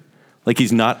quieter. Like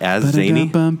he's not as zany.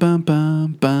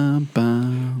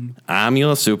 I'm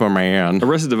your Superman.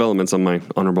 Arrested Development's on my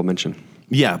honorable mention.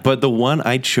 Yeah, but the one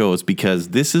I chose because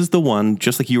this is the one,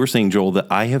 just like you were saying, Joel, that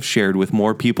I have shared with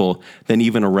more people than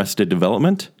even Arrested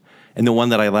Development. And the one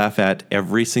that I laugh at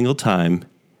every single time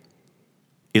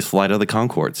is Flight of the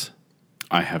Conchords.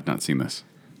 I have not seen this.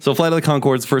 So Flight of the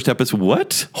Conchords, first episode.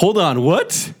 What? Hold on.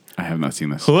 What? I have not seen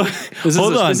this. What?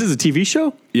 Hold on. This is a TV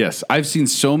show? Yes, I've seen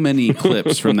so many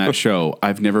clips from that show.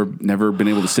 I've never been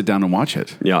able to sit down and watch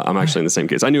it. Yeah, I'm actually in the same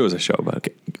case. I knew it was a show, but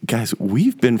Guys,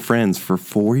 we've been friends for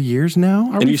 4 years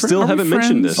now. and you still haven't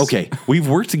mentioned this. Okay, we've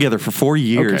worked together for 4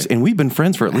 years, Okay. and we've been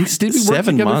friends for at least Did we work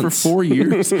 7 together months. for 4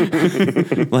 years?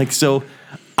 Like so,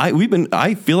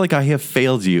 I feel like I have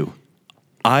failed you.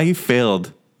 I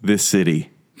failed this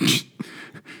city.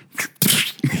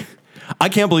 I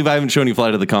can't believe I haven't shown you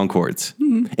Flight of the Conchords.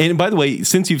 And by the way,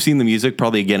 since you've seen the music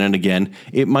probably again and again,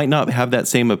 it might not have that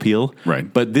same appeal.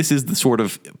 Right. But this is the sort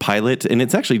of pilot, and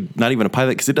it's actually not even a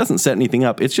pilot because it doesn't set anything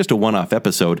up. It's just a one-off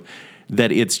episode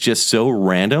that it's just so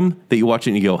random that you watch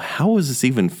it and you go, how was this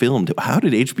even filmed? How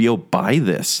did HBO buy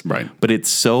this? Right. But it's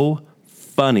so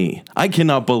funny. I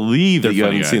cannot believe that you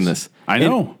Funny haven't seen guys. this. I And-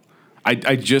 know.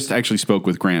 I just actually spoke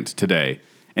with Grant today,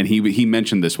 and he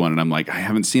mentioned this one, and I'm like, I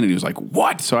haven't seen it. He was like,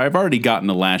 what? So I've already gotten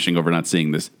a lashing over not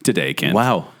seeing this today, Ken.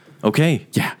 Wow. Okay.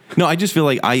 Yeah. No, I just feel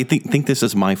like I think this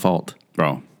is my fault.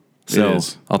 Bro. So it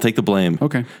is. I'll take the blame.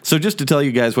 Okay. So just to tell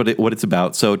you guys what it's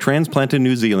about. So transplanted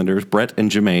New Zealanders, Brett and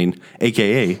Jermaine,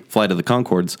 a.k.a. Flight of the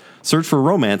Conchords, search for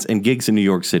romance and gigs in New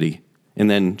York City. And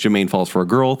then Jermaine falls for a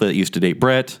girl that used to date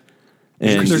Brett.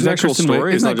 And There's an actual Kristen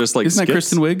story? Wiig? It's not just like Isn't that skits?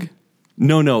 Kristen Wiig?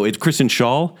 no, it's Kristen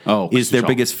Shaw Oh, is Kristen their Schaal.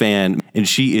 biggest fan, and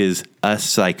she is a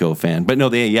Psycho fan. But no,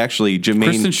 they actually, Jermaine...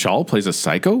 Kristen Shaw plays a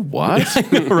psycho? What?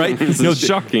 right? This is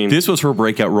shocking. This was her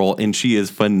breakout role, and she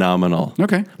is phenomenal.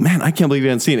 Okay. Man, I can't believe you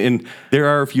haven't seen it. And there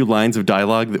are a few lines of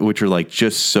dialogue which are like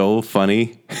just so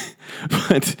funny.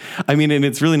 But I mean, and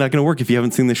it's really not going to work if you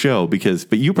haven't seen the show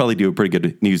but you probably do a pretty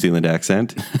good New Zealand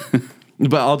accent.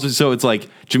 But so it's like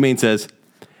Jermaine says,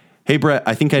 "Hey Brett,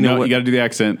 I think I know No, what." you got to do the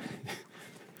accent.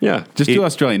 Yeah. Just do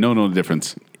Australian. No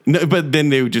difference. No, but then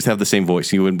they would just have the same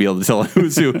voice. You wouldn't be able to tell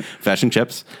who's who. Fashion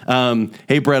chips.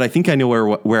 Hey, Brett, I think I know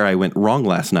where I went wrong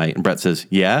last night. And Brett says,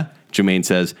 yeah. Jermaine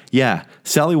says, yeah.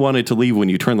 Sally wanted to leave when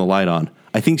you turned the light on.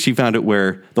 I think she found it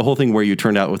the whole thing where you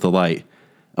turned out with the light.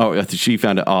 Oh, she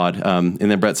found it odd. And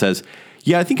then Brett says,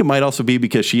 yeah, I think it might also be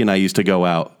because she and I used to go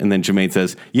out. And then Jermaine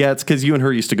says, yeah, it's because you and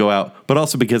her used to go out, but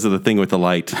also because of the thing with the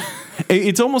light.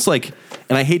 It's almost like,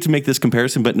 and I hate to make this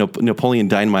comparison, but Napoleon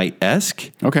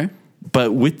Dynamite-esque. Okay.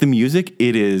 But with the music,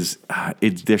 it is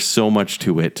there's so much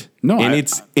to it. No, and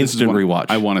it's it's instant rewatch.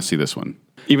 I want to see this one.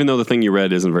 Even though the thing you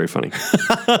read isn't very funny.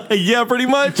 Yeah, pretty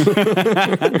much.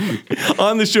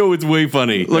 On the show, it's way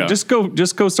funny. Look, Yeah.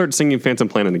 just go start singing Phantom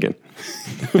Planet again.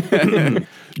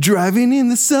 Driving in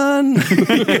the sun.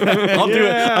 I'll do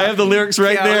it. I have the lyrics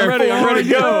right there. I'm ready.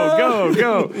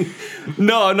 Go.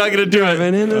 No, I'm not going to do it.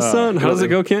 Driving in the sun. How does it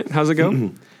go, Kent? How's it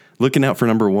go? Looking out for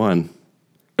number one.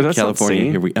 That's not California.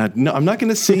 singing. Here we. No, I'm not going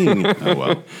to sing. Oh,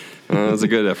 well. That's a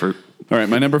good effort. All right,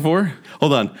 my number 4.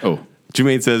 Hold on. Oh.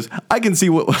 Jermaine says, I can see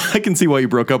why you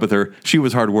broke up with her. She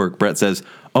was hard work. Brett says,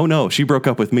 oh no, she broke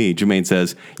up with me. Jermaine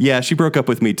says, yeah, she broke up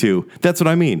with me too. That's what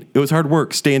I mean. It was hard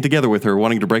work staying together with her,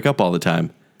 wanting to break up all the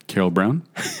time. Carol Brown?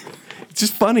 It's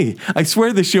just funny. I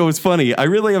swear this show is funny. I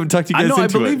really haven't talked you guys I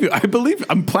into believe it. you. I believe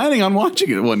I'm planning on watching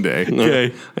it one day.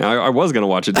 Okay. I was going to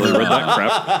watch it till I read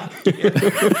that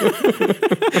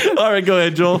crap. All right, go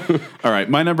ahead, Joel. All right,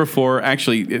 my number 4,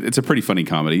 actually, it's a pretty funny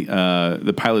comedy.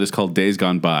 The pilot is called Days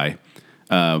Gone By.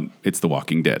 It's The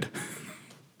Walking Dead.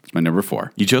 It's my number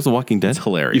 4. You chose The Walking Dead? It's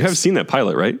hilarious. You have seen that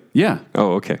pilot, right? Yeah.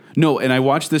 Oh, okay. No, and I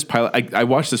watched this pilot. I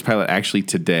watched this pilot actually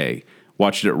today.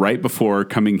 Watched it right before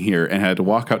coming here and had to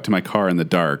walk out to my car in the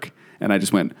dark. And I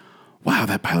just went, wow,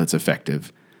 that pilot's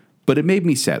effective. But it made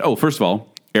me sad. Oh, first of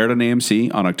all, aired on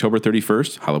AMC on October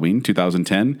 31st, Halloween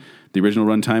 2010. The original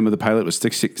runtime of the pilot was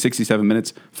 67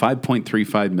 minutes,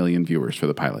 5.35 million viewers for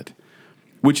the pilot.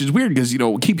 Which is weird because,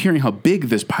 we keep hearing how big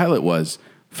this pilot was.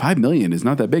 5 million is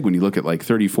not that big when you look at like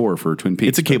 34 for Twin Peaks.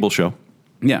 It's a cable show.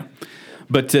 Yeah.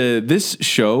 But this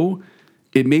show,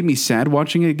 it made me sad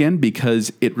watching it again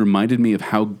because it reminded me of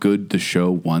how good the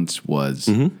show once was.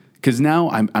 Because now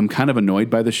I'm kind of annoyed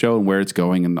by the show and where it's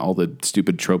going and all the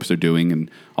stupid tropes they're doing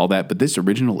and all that. But this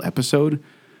original episode,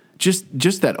 just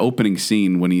that opening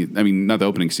scene not the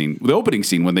opening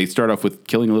scene when they start off with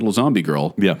killing a little zombie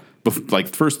girl. Yeah. Like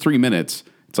the first 3 minutes,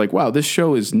 it's like, wow, this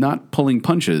show is not pulling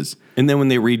punches. And then when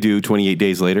they redo 28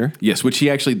 Days Later. Yes, which he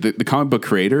actually, the comic book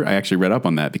creator, I actually read up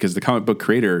on that because the comic book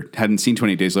creator hadn't seen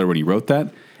 28 Days Later when he wrote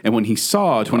that. And when he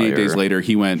saw 28 Days Later,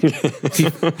 he went,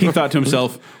 he thought to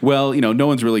himself, well, no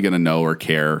one's really going to know or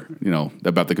care,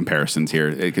 about the comparisons here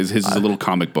because his is a little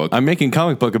comic book. I'm making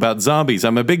comic book about zombies.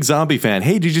 I'm a big zombie fan.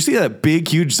 Hey, did you see that big,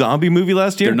 huge zombie movie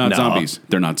last year? They're not No. zombies.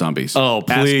 They're not zombies. Oh,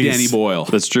 please. Ask Danny Boyle.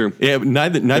 That's true. Yeah,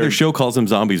 neither show calls them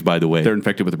zombies, by the way. They're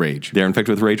infected with rage. They're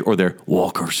infected with rage or they're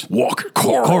walkers.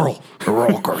 Coral. They're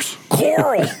walkers.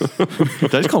 Coral.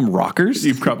 Did I just call them rockers?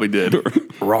 You probably did.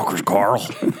 Rockers, Coral.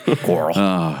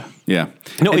 Yeah. No,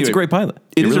 it's Anyway, a great pilot.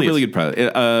 It is a really good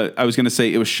pilot. I was going to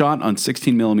say it was shot on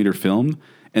 16 millimeter film,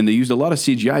 and they used a lot of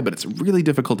CGI, but it's really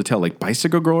difficult to tell. Like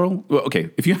Bicycle Girl. Well,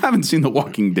 okay, if you haven't seen The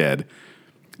Walking Dead,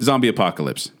 zombie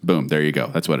apocalypse. Boom, there you go.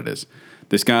 That's what it is.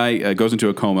 This guy goes into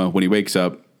a coma. When he wakes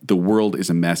up, the world is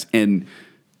a mess. And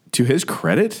to his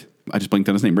credit, I just blinked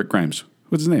on his name. Rick Grimes.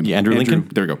 What's his name? Yeah, Andrew Lincoln.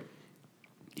 There we go.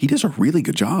 He does a really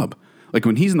good job. Like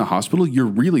when he's in the hospital, you're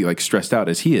really like stressed out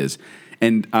as he is.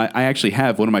 And I actually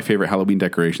have one of my favorite Halloween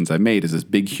decorations I made is this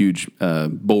big, huge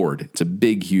board. It's a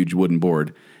big, huge wooden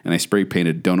board. And I spray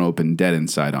painted "Don't Open Dead"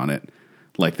 inside on it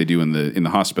like they do in the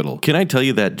hospital. Can I tell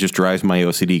you that just drives my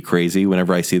OCD crazy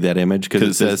whenever I see that image? Because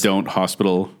It says "Don't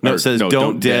Hospital." No, it says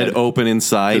don't dead open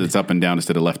inside. It's up and down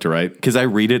instead of left to right. Because I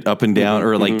read it up and down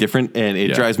or like different, and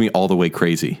it drives me all the way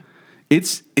crazy.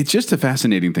 It's just a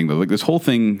fascinating thing though. Like this whole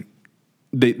thing,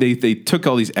 they took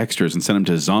all these extras and sent them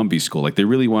to zombie school. Like they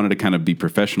really wanted to kind of be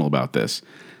professional about this.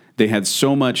 They had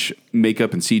so much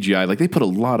makeup and CGI. Like they put a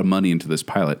lot of money into this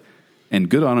pilot, and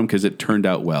good on them because it turned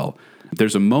out well.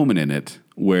 There's a moment in it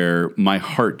where my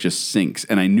heart just sinks,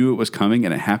 and I knew it was coming,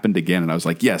 and it happened again, and I was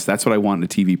like, yes, that's what I want in a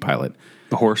TV pilot.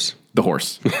 The horse. The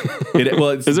horse.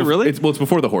 Is it really? It's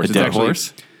before the horse. A It's dead actually,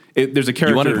 horse? There's a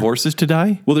character. You wanted horses to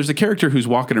die? Well, there's a character who's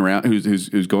walking around, who's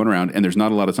going around, and there's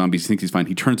not a lot of zombies. He thinks he's fine.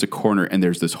 He turns a corner, and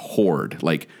there's this horde,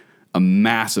 like a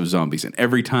mass of zombies. And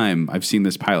every time I've seen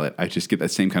this pilot, I just get that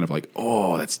same kind of like,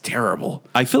 oh, that's terrible.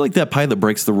 I feel like that pilot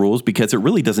breaks the rules because it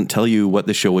really doesn't tell you what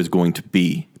the show is going to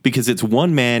be. Because it's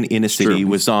one man in a city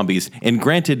with zombies. And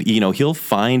granted, he'll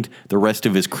find the rest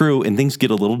of his crew and things get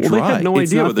a little Well, dry. they had no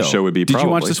It's idea not, what the though. show would be. Did you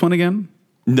watch probably. this one again?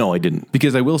 No, I didn't.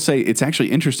 Because I will say it's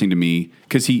actually interesting to me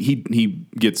because he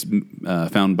gets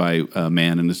found by a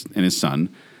man and his son,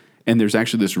 and there's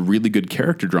actually this really good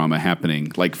character drama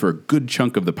happening, like for a good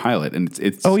chunk of the pilot, and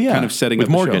it's kind of setting with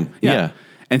up Morgan. the show. Yeah.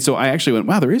 And so I actually went,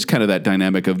 wow, there is kind of that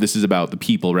dynamic of this is about the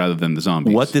people rather than the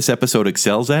zombies. What this episode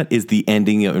excels at is the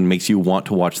ending and makes you want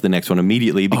to watch the next one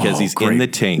immediately because he's great. in the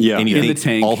tank. Yeah. And you In the think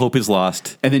tank. all hope is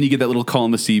lost. And then you get that little call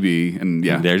in the CB, and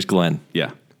And there's Glenn.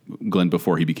 yeah, Glenn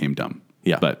before he became dumb.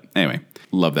 Yeah. But anyway,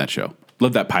 love that show.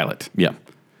 Love that pilot. Yeah.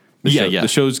 show- the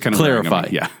show's kind of wearing on me. clarify.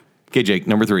 Yeah. Okay, Jake,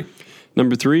 number 3.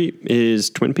 Number 3 is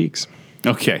Twin Peaks.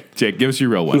 Okay, Jake, give us your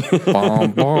real one.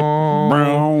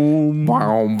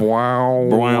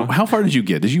 How far did you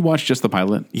get? Did you watch just the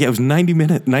pilot? Yeah, it was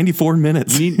 94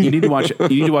 minutes. You need to watch. You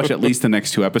need to watch at least the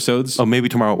next 2 episodes Oh, maybe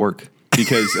tomorrow at work.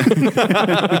 because This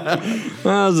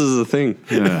is a thing.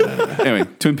 anyway,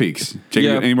 Twin Peaks. Jake,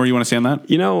 Yeah. any more you want to say on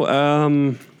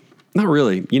that? Not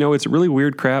really. It's really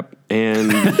weird crap,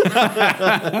 and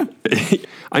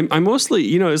I'm mostly,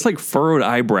 it's like furrowed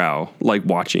eyebrow, like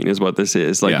watching is what this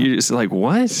is. Like Yeah. you're just like,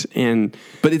 what? And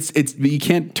But it's you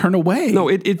can't turn away. no,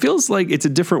 it feels like it's a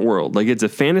different world. Like it's a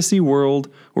fantasy world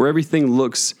where everything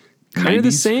looks kind of the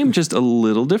 90s? same, just a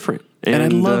little different.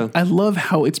 and I love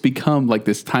how it's become like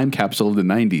this time capsule of the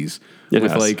 '90s It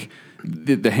with has. like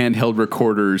the handheld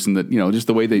recorders and just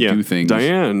the way they do things.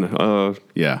 Diane,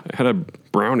 Yeah, I had a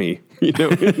brownie.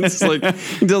 It's like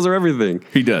he tells her everything.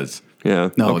 he does. Yeah.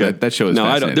 No, that show is no.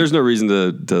 fascinating. There's no reason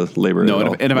to labor. No, it at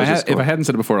all. and It's just if cool. I hadn't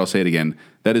said it before, I'll say it again.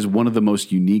 That is one of the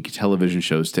most unique television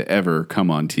shows to ever come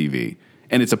on TV,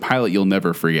 and it's a pilot you'll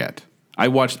never forget. I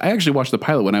actually watched the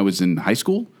pilot when I was in high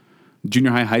school, junior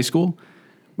high school,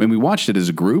 And we watched it as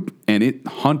a group, and it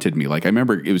haunted me. Like, I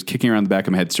remember it was kicking around the back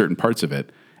of my head, certain parts of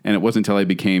it. And it wasn't until I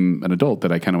became an adult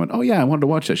that I kind of went, oh, yeah, I wanted to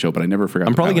watch that show, but I never forgot.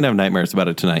 I'm probably going to have nightmares about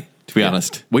it tonight, to be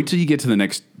honest. Wait till you get to the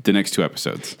next 2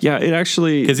 episodes. Yeah, it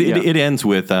actually... Because it ends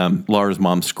with Laura's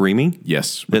mom screaming.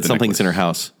 Yes. That something's in her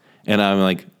house. And I'm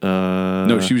like,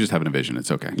 No, she was just having a vision. It's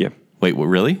okay. Yeah. Wait, what,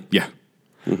 really? Yeah.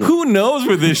 Who knows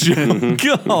with this show?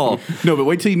 Go. No, but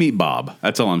wait till you meet Bob.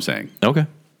 That's all I'm saying. Okay.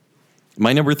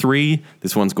 My number 3,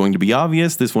 this one's going to be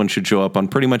obvious. This one should show up on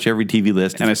pretty much every TV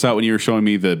list. And I saw it when you were showing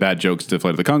me the bad jokes to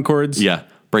Flight of the Conchords. Yeah,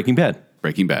 Breaking Bad.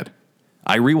 Breaking Bad.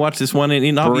 I rewatched this one,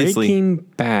 and obviously... Breaking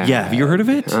Bad. Yeah, have you heard of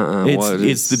it? What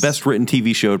It's the best written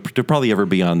TV show to probably ever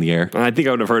be on the air. I think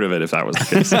I would have heard of it if that was the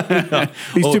case.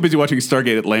 He's too busy watching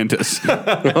Stargate Atlantis.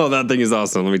 Oh, that thing is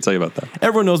awesome. Let me tell you about that.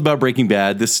 Everyone knows about Breaking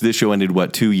Bad. This show ended,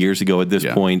 2 years ago at this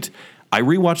point. I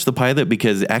rewatched the pilot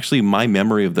because actually my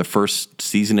memory of the first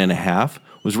season and a half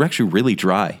was actually really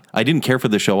dry. I didn't care for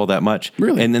the show all that much.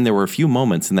 Really? And then there were a few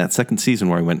moments in that second season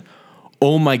where I went,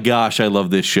 oh my gosh, I love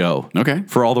this show. Okay.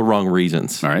 For all the wrong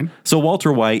reasons. All right. So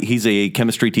Walter White, he's a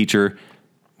chemistry teacher.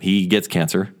 He gets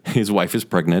cancer. His wife is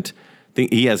pregnant.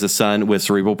 He has a son with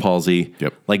cerebral palsy.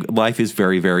 Yep. Like, life is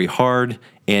very, very hard.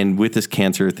 And with this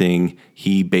cancer thing,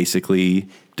 he basically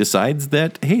decides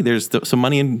that, hey, there's some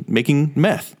money in making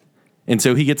meth. And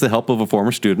so he gets the help of a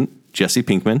former student, Jesse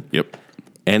Pinkman. Yep.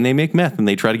 And they make meth, and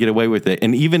they try to get away with it.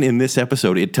 And even in this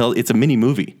episode, it's a mini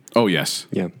movie. Oh, yes.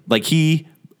 Yeah. Like, he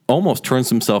almost turns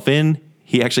himself in.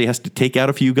 He actually has to take out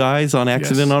a few guys on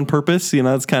accident Yes. on purpose. You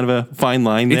know, it's kind of a fine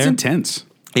line there. It's intense.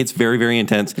 It's very, very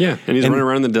intense. Yeah. And he's running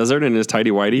around in the desert in his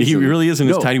tidy whities. He really is in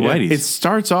his tidy whities. It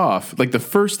starts off, like the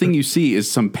first thing you see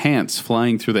is some pants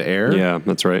flying through the air. Yeah,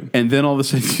 that's right. And then all of a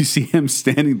sudden you see him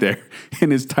standing there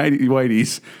in his tidy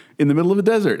whities in the middle of a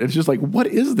desert. It's just like, what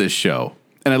is this show?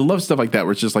 And I love stuff like that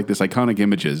where it's just like this iconic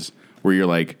images where you're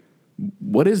like,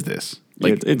 what is this?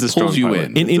 Like, It's a pulls strong you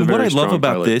pilot. in. And a what I very love strong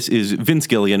about pilot. this is Vince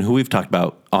Gilligan, who we've talked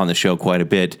about on the show quite a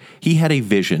bit, he had a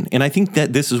vision. And I think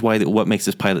that this is what makes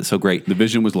this pilot so great. The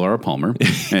vision was Laura Palmer.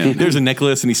 And There's a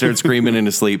necklace, and he started screaming in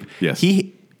his sleep. Yes.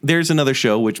 There's another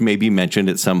show, which may be mentioned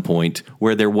at some point,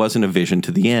 where there wasn't a vision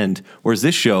to the end. Whereas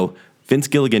this show, Vince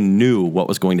Gilligan knew what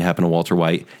was going to happen to Walter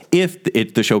White if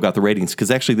the show got the ratings.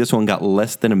 Because actually, this one got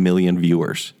less than 1 million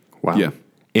viewers. Wow. yeah.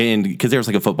 And because there was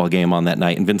like a football game on that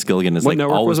night, and Vince Gilligan has What like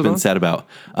network always was it been on? sad about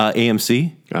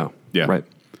AMC. Oh, Yeah. Right.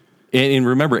 And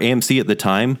remember, AMC at the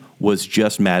time was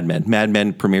just Mad Men. Mad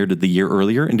Men premiered the year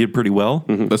earlier and did pretty well.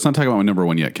 Let's not talk about my number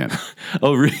one yet, Ken.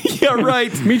 Oh, really? Yeah,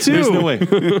 right. Me too. There's no way.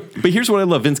 But here's what I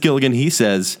love. Vince Gilligan, he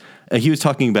says, he was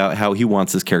talking about how he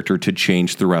wants his character to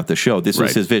change throughout the show. This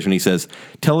was Right. his vision. He says,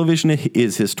 television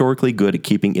is historically good at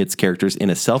keeping its characters in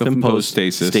a self-imposed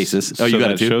stasis. So Oh, you got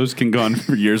that it too? shows can go on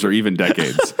for years or even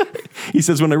decades. He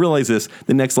says, when I realized this,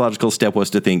 the next logical step was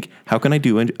to think, how can I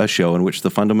do a show in which the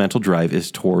fundamental drive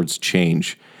is towards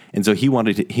change? And so he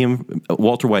wanted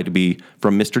Walter White, to be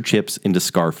from Mr. Chips into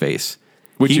Scarface.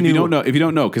 Which, He if you knew-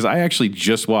 don't know, because I actually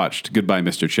just watched Goodbye,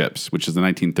 Mr. Chips, which is the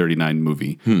 1939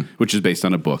 movie, which is based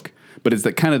on a book. But it's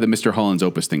kind of the Mr. Holland's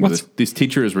Opus thing. Where this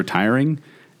teacher is retiring,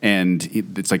 and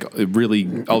it's like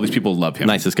really all these people love him.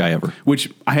 Nicest guy ever.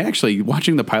 Which I actually,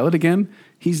 watching the pilot again,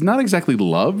 he's not exactly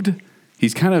loved.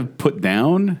 He's kind of put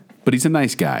down, but he's a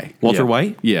nice guy. Walter Yeah.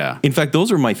 White? Yeah. In fact,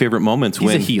 those are my favorite moments He's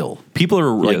when a heel. People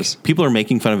are is. people are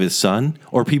making fun of his son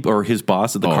or his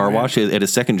boss at the car man. wash at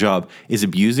his second job is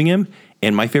abusing him.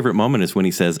 And my favorite moment is when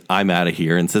he says, "I'm out of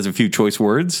here," and says a few choice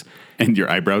words. And your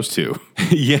eyebrows too.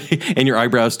 Yeah, and your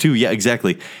eyebrows too. Yeah,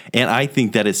 exactly. And I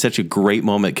think that is such a great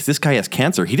moment because this guy has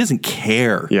cancer. He doesn't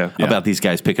care Yeah. about these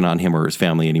guys picking on him or his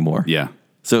family anymore. Yeah.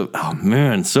 So, oh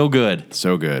man, so good.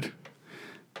 So good.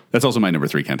 That's also my number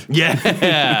 3, Kent. Yeah.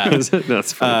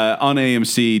 That's funny. On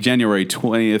AMC, January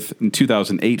 20th,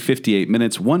 2008, 58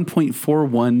 minutes,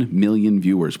 1.41 million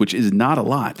viewers, which is not a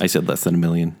lot. I said less than 1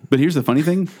 million. But here's the funny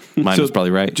thing. Mine was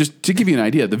probably right. Just to give you an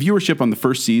idea, the viewership on the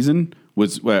first season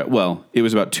was, it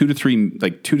was about 2 to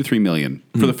 3 million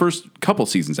for the first couple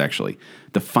seasons, actually.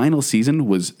 The final season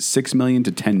was 6 million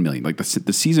to 10 million. Like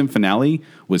the season finale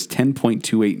was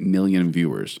 10.28 million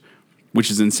viewers,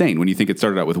 which is insane when you think it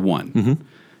started out with one.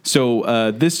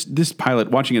 So this pilot,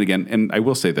 watching it again, and I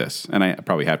will say this, and I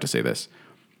probably have to say this,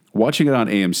 watching it on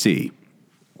AMC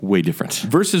Way different.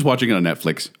 versus watching it on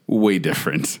Netflix, way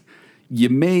different. You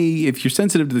may, if you're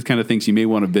sensitive to this kind of things, you may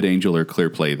want to VidAngel or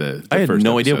ClearPlay the I had first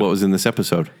no idea episode. what was in this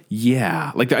episode.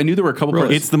 Yeah, like I knew there were a couple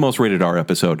parts. It's the most rated R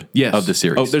episode of the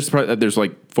series. Oh, there's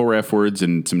like 4 F words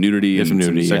and some nudity and some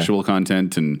nudity, some yeah. sexual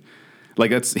content and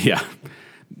like that's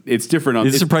it's different on.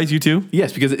 Did it it's- surprise you too?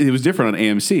 Yes, because it was different on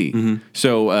AMC. Mm-hmm.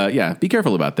 So, be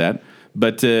careful about that.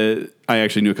 But I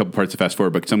actually knew a couple parts of Fast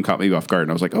Forward, but some caught me off guard.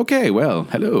 And I was like, okay, well,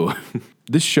 hello.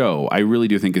 This show, I really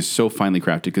do think is so finely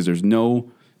crafted because there's no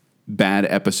bad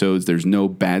episodes. There's no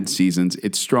bad seasons.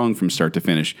 It's strong from start to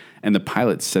finish. And the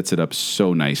pilot sets it up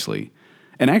so nicely.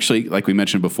 And actually, like we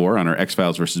mentioned before on our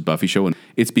X-Files versus Buffy show, and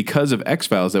it's because of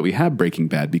X-Files that we have Breaking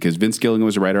Bad, because Vince Gilligan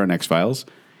was a writer on X-Files.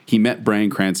 He met Bryan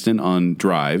Cranston on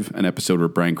Drive, an episode where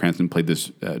Bryan Cranston played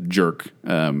this jerk,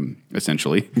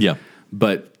 essentially. Yeah.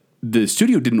 But the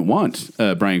studio didn't want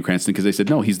Bryan Cranston because they said,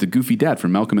 no, he's the goofy dad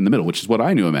from Malcolm in the Middle, which is what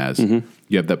I knew him as.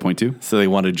 You have that point too? So they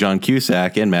wanted John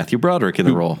Cusack and Matthew Broderick in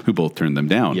the role. Who both turned them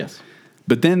down. Yes.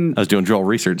 But then, I was doing drill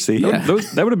research, see? Yeah.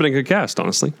 That would have been a good cast,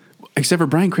 honestly. except for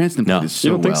Bryan Cranston played No. it so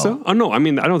You don't think well. so? Oh, no. I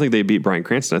mean, I don't think they beat Bryan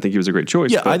Cranston. I think he was a great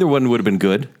choice. Yeah, but, either one would have been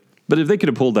good. But if they could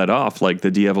have pulled that off, like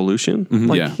the de-evolution,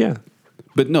 yeah.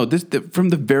 But no, from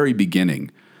the very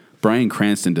beginning, Bryan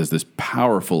Cranston does this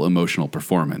powerful emotional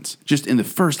performance just in the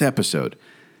first episode,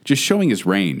 just showing his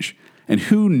range. And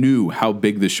who knew how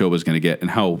big this show was going to get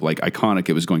and how iconic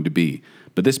it was going to be?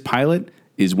 But this pilot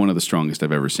is one of the strongest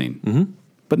I've ever seen.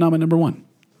 But not my number one.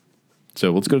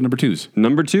 So let's go to number twos.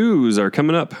 Number twos are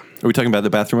coming up. Are we talking about the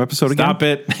bathroom episode Stop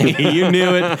again? Stop it. You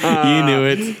knew it. You knew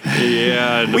it.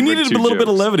 Yeah. We needed a little bit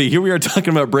of levity. Here we are talking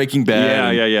about Breaking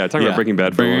Bad. Yeah. Talking about Breaking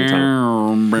Bad for a long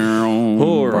time.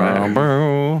 All right.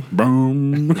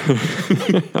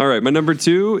 All right. My number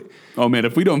two. Oh man,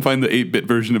 if we don't find the 8-bit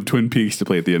version of Twin Peaks to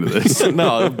play at the end of this.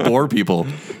 No, it'd bore people.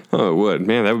 Oh, it would.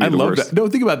 Man, that would be I the love worst. that. No,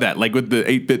 think about that. Like with the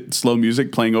 8-bit slow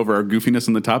music playing over our goofiness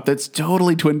on the top, that's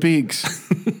totally Twin Peaks.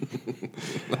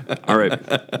 All right.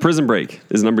 Prison Break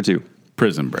is number two.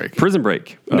 Prison Break. Prison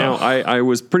Break. Now, I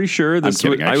was pretty sure this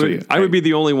kidding, I would be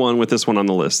the only one with this one on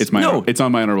the list. It's it's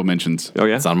on my honorable mentions. Oh,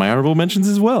 yeah? It's on my honorable mentions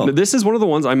as well. This is one of the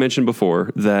ones I mentioned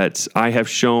before that I have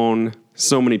shown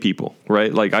so many people,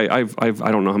 right? Like I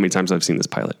don't know how many times I've seen this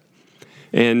pilot.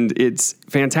 And it's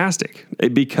fantastic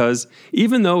because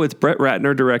even though it's Brett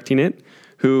Ratner directing it,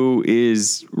 who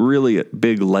is really a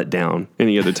big letdown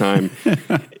any other time,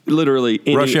 literally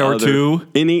any Rush Hour 2.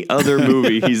 Any other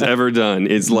movie he's ever done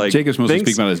is like, Jacob's mostly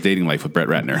speaking about his dating life with Brett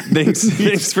Ratner.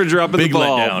 thanks for dropping the Big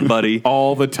ball, letdown. buddy.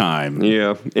 All the time.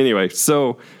 Yeah. Anyway,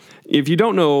 so if you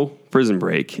don't know Prison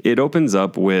Break, it opens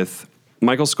up with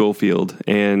Michael Schofield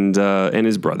and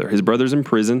his brother. His brother's in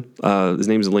prison. His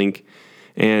name's Link,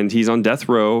 and he's on death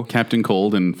row. Captain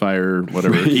Cold and Fire,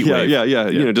 whatever. Yeah.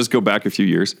 You know, just go back a few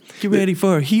years. Get ready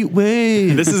for a heat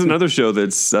wave. This is another show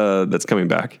that's coming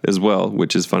back as well,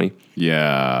 which is funny.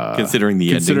 Yeah. Considering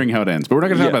the Considering how it ends. But we're not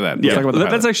going to talk about that. Let's talk about the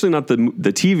That's pilot. actually not the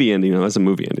TV ending. No, that's a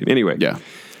movie ending. Anyway. Yeah.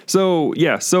 So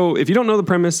if you don't know the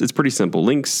premise, it's pretty simple.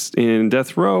 Link's in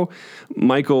death row.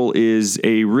 Michael is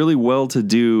a really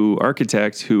well-to-do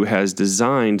architect who has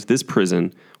designed this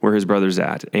prison where his brother's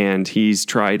at. And he's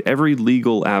tried every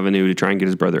legal avenue to try and get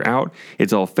his brother out.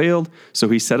 It's all failed. So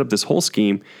he set up this whole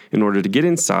scheme in order to get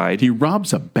inside. He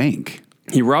robs a bank.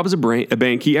 He robs a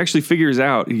bank. He actually figures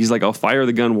out, he's like, I'll fire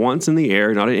the gun once in the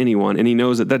air, not at anyone. And he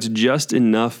knows that that's just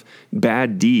enough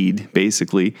bad deed,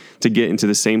 basically, to get into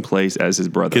the same place as his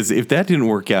brother. Because if that didn't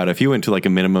work out, if he went to like a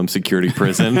minimum security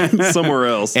prison Somewhere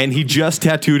else. and he just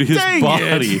tattooed his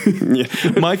body.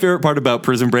 My favorite part about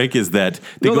Prison Break is that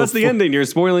No, that's the ending. You're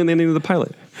spoiling the ending of the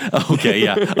pilot. Okay,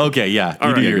 yeah. All You do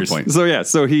right, yours. good point.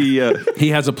 So he He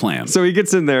has a plan. so he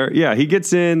gets in there. Yeah, he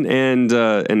gets in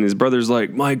and his brother's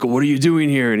like, Michael, what are you doing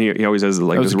here? And he always has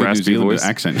like that was this a good New raspy Zealand voice.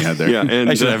 accent you had there. Yeah, and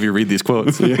I should have you read these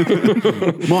quotes.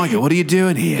 Michael, what are you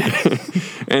doing here?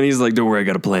 and he's like, don't worry, I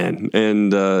got a plan.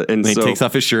 And And he so takes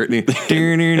off his shirt and he, and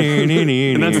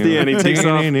that's the end. He takes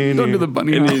off. Don't do the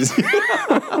bunny And hop.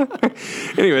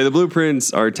 he's anyway, the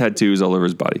blueprints are tattoos all over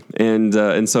his body, and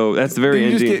so that's the very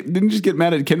ending. Didn't you just get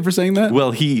mad at Ken for saying that?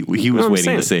 Well, he was No, I'm waiting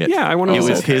saying to say it. yeah, I wanna It say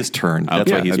was it. his turn. That's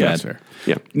Okay, why he's that's mad. fair.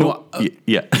 Yeah. No,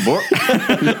 Yeah.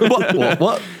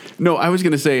 What? no, I was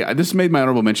going to say this made my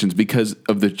honorable mentions because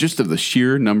of the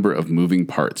sheer number of moving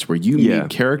parts where you Yeah. meet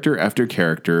character after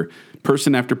character,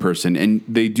 person after person, and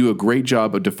they do a great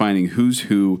job of defining who's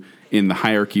who in the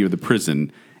hierarchy of the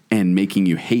prison and making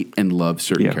you hate and love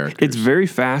certain characters. It's very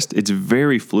fast. It's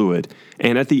very fluid.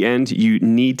 And at the end, you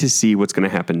need to see what's going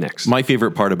to happen next. My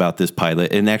favorite part about this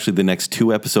pilot, and actually the next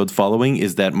 2 episodes following,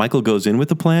 is that Michael goes in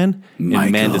with a plan, and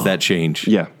man, Michael. does that change.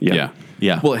 Yeah.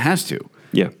 Yeah. Well, it has to.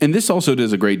 Yeah. And this also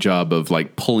does a great job of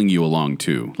like pulling you along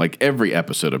too. Like every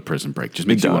episode of Prison Break just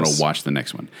makes It you want does. to watch the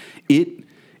next one. It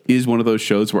is one of those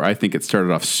shows where I think it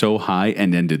started off so high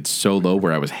and ended so low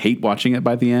where I was hate watching it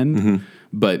by the end.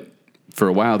 But for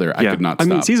a while there, I could not I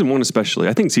stop. mean, season 1 especially.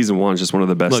 I think season 1 is just one of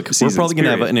the best Look, we're seasons, probably going to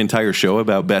have period. an entire show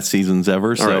about best seasons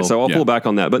ever. All right, so I'll yeah. pull back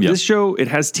on that. But Yeah. this show, it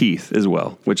has teeth as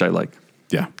well, which I like.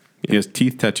 yeah. He has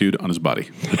teeth tattooed on his body.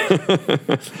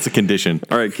 It's a condition.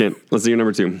 All right, Kent, let's do your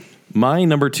number 2. My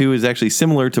number 2 is actually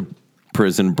similar to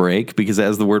Prison Break because it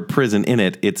has the word prison in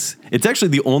it. It's actually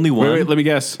the only one. Wait, let me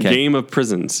guess. Okay. Game of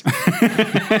Prisons.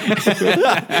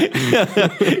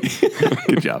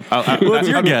 Good job. What's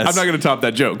your guess? I'm not going to top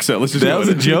that joke, so let's just That go was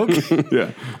a with it. joke.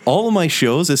 Yeah. All of my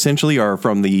shows essentially are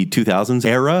from the 2000s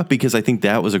era because I think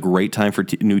that was a great time for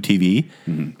new TV.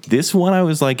 This one, I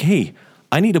was like, hey,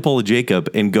 I need to pull a Jacob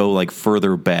and go like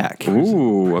further back.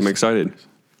 Ooh, I'm excited.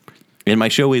 And my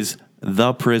show is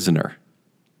The Prisoner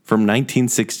from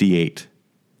 1968.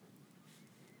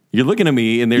 You're looking at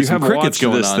me and there's You some have crickets watched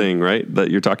going this on. thing, right, that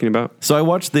you're talking about? So I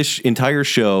watched this entire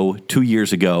show 2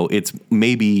 years ago. It's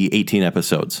maybe 18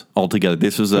 episodes altogether.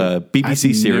 This was a BBC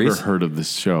I've series. never heard of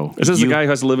this show. Is this the guy who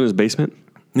has to live in his basement?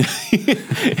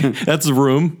 That's the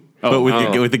room, but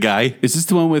with the guy. Is this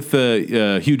the one with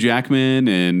Hugh Jackman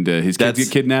and his kids That's-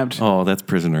 get kidnapped? Oh, that's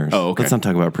Prisoners. Oh, okay. Let's not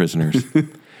talk about Prisoners.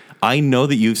 I know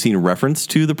that you've seen reference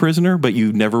to The Prisoner, but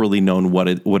you've never really known what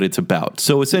it's about.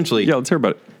 So essentially, Yeah, let's hear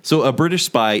about it. so a British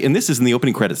spy, and this is in the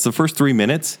opening credits. The first 3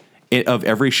 minutes of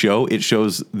every show, it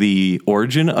shows the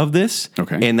origin of this.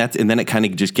 Okay. And then it kind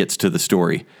of just gets to the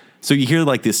story. So you hear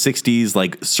like this 60s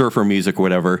like surfer music or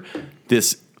whatever.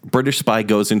 This British spy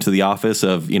goes into the office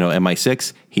of,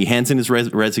 MI6. He hands in his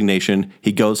resignation.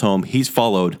 He goes home. He's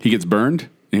followed. He gets burned?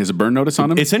 He has a burn notice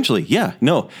on him? Essentially, yeah.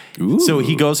 No. Ooh. So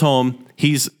he goes home.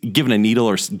 He's given a needle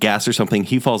or gas or something.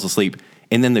 He falls asleep.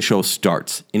 And then the show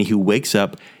starts. And he wakes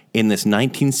up in this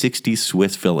 1960s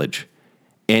Swiss village.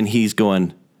 And he's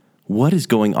going, what is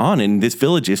going on? And this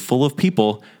village is full of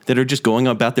people that are just going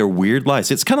about their weird lives.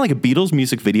 It's kind of like a Beatles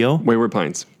music video. Wayward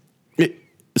Pines.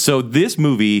 So this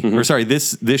movie,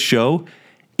 this show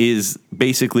is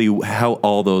basically how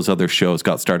all those other shows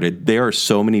got started. There are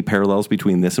so many parallels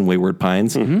between this and Wayward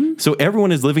Pines. So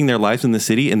everyone is living their lives in the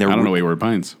city, and they're. I don't know Wayward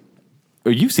Pines. Oh,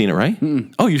 you've seen it, right?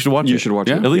 Oh, you should watch it. You should watch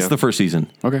it, At least yeah. the first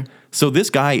season. Okay. So this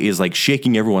guy is like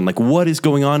shaking everyone. Like, what is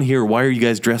going on here? Why are you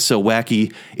guys dressed so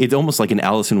wacky? It's almost like an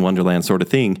Alice in Wonderland sort of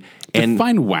thing. And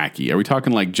Define wacky. Are we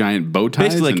talking like giant bow ties?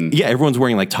 basically, and- yeah, everyone's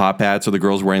wearing like top hats, or the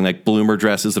girls wearing like bloomer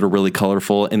dresses that are really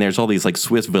colorful. And there's all these like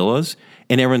Swiss villas,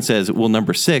 and everyone says, "Well,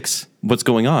 number 6, what's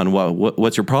going on?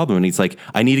 What's your problem?" And he's like,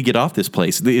 "I need to get off this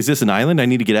place. Is this an island? I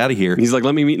need to get out of here." He's like,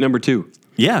 let me meet number 2.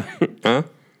 Yeah,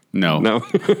 No. No.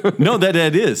 no, that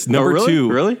is number really? 2.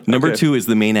 Really? Number Okay. 2 is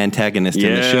the main antagonist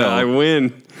in the show, Yeah, I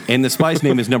win. and the spy's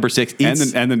name is number 6. And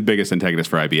then biggest antagonist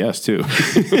for IBS, too.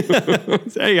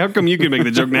 Hey, how come you can make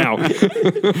the joke now?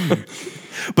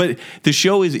 But the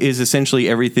show is essentially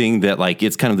everything that, like,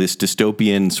 it's kind of this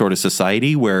dystopian sort of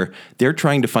society where they're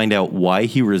trying to find out why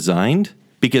he resigned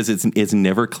because it's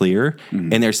never clear.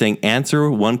 And they're saying, answer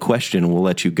one question, we'll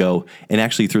let you go. And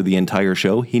actually, through the entire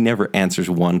show, he never answers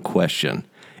one question.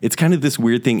 It's kind of this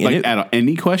weird thing. Like,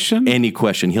 any question? Any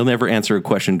question. He'll never answer a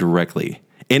question directly.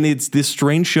 And it's this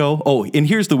strange show. Oh, and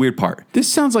here's the weird part. This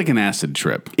sounds like an acid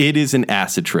trip. It is an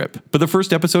acid trip. But the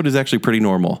first episode is actually pretty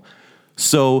normal.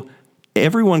 So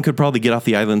everyone could probably get off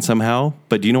the island somehow.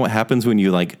 But do you know what happens when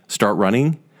you like start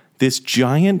running? This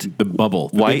giant The bubble.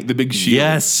 The big shield.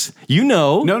 Yes. You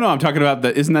know. No, I'm talking about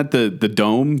isn't that the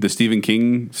dome, the Stephen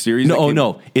King series? that No, came-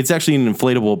 no. It's actually an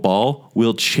inflatable ball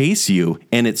will chase you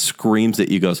and it screams at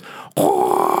you, goes,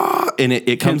 "Oh," and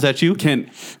it comes at you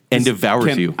and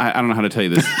devours you. I don't know how to tell you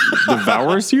this.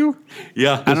 Devours you?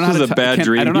 Yeah. I don't know This how is to a bad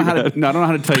dream I don't know you how to. had. No, I don't know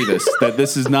how to tell you this. That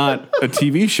this is not a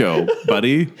TV show,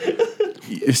 buddy.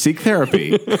 Seek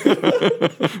therapy.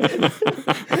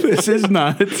 This is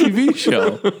not a TV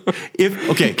show.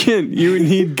 Okay. Kent, you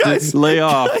need Guys, to lay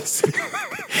off.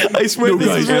 I swear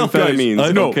this is real. amphetamines.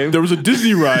 I know. Okay. There was a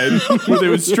Disney ride where they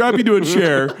would strap you to a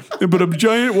chair and put a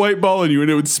giant white ball in you,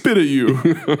 and it would spit at you.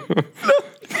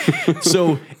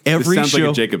 So This every sounds show, like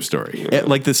a Jacob story.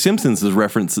 like The Simpsons has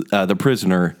referenced The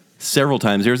Prisoner several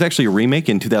times. There was actually a remake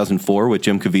in 2004 with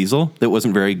Jim Caviezel that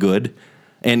wasn't very good,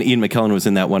 and Ian McKellen was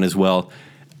in that one as well.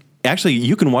 Actually,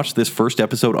 you can watch this first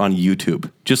episode on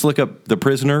YouTube. Just look up The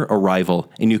Prisoner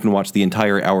Arrival, and you can watch the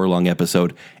entire hour-long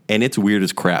episode, and it's weird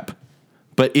as crap.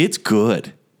 But it's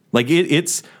good. Like,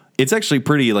 it's actually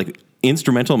pretty, like,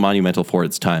 instrumental, monumental for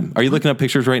its time. Are you looking up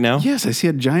pictures right now? Yes, I see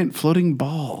a giant floating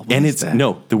ball. What And is it's, that?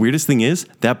 no, the weirdest thing is,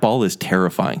 that ball is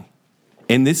terrifying.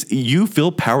 And you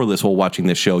feel powerless while watching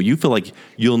this show. You feel like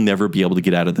you'll never be able to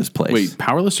get out of this place. Wait,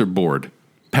 powerless or bored?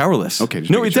 Powerless. Okay,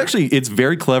 just No, making it's sure. it's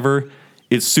very clever.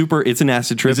 It's an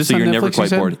acid trip, Is this so on you're never Netflix, you quite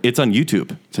said? bored. It's on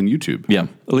YouTube. It's on YouTube. Yeah.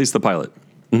 At least the pilot.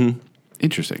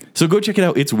 Interesting. So go check it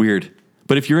out. It's weird.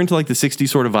 But if you're into like the 60s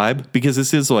sort of vibe, because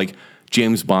this is like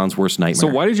James Bond's worst nightmare. So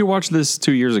why did you watch this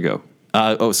 2 years ago?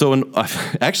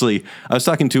 Actually, I was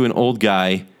talking to an old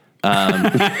guy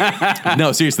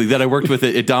No, seriously, that I worked with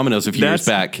at Domino's a few years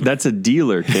back. That's a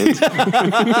dealer, Kent.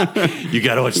 You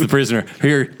got to watch The Prisoner.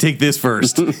 Here, take this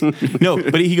first. No,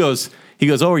 but he goes,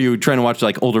 oh, are you trying to watch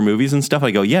like older movies and stuff?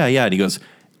 I go, yeah. And he goes,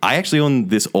 I actually own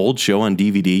this old show on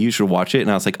DVD. You should watch it.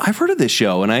 And I was like, I've heard of this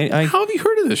show. And I How have you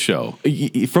heard of this show?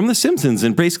 from The Simpsons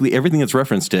and basically everything that's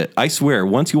referenced it. I swear,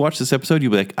 once you watch this episode,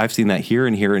 you'll be like, I've seen that here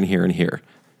and here and here and here.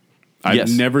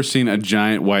 I've never seen a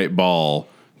giant white ball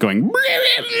going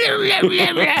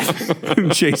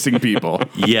chasing people.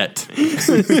 Yet.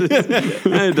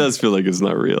 It does feel like it's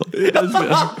not real.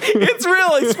 It's real,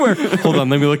 I swear. Hold on,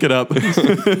 let me look it up.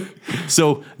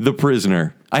 So, The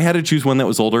Prisoner. I had to choose one that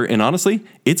was older, and honestly,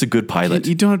 it's a good pilot.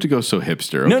 You don't have to go so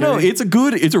hipster. Okay? No, it's a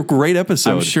great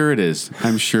episode. I'm sure it is.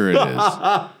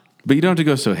 But you don't have to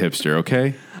go so hipster,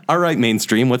 okay? All right,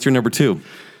 mainstream, what's your number 2?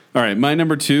 All right, my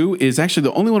number 2 is actually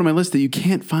the only one on my list that you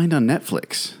can't find on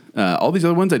Netflix. All these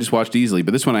other ones I just watched easily,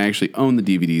 but this one I actually own the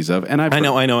DVDs of, and I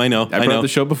know. I've heard the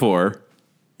show before.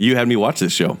 You had me watch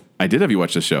this show. I did have you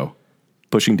watch this show.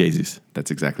 Pushing Daisies. That's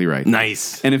exactly right.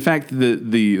 Nice. And in fact,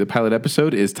 the pilot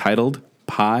episode is titled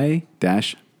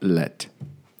Pie-Let,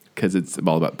 because it's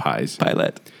all about pies.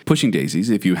 Pilot. Pushing Daisies,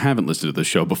 if you haven't listened to the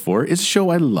show before, is a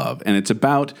show I love, and it's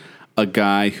about a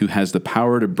guy who has the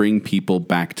power to bring people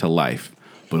back to life,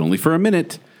 but only for a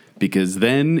minute, because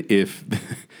then if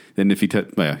he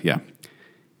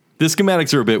The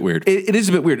schematics are a bit weird. It is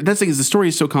a bit weird. That's the thing is the story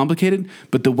is so complicated,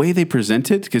 but the way they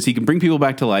present it, because he can bring people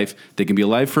back to life, they can be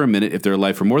alive for a minute. If they're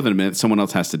alive for more than a minute, someone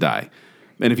else has to die.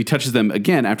 And if he touches them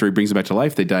again after he brings them back to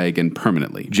life, they die again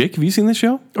permanently. Jake, have you seen this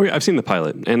show? Oh yeah, I've seen the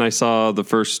pilot, and I saw the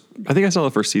first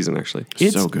season actually.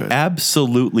 It's so good.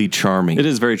 Absolutely charming. It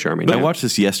is very charming. I watched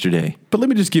this yesterday. But let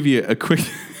me just give you a quick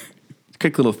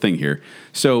little thing here.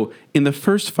 So in the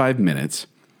first 5 minutes,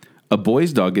 a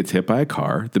boy's dog gets hit by a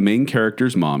car. The main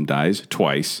character's mom dies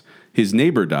twice. His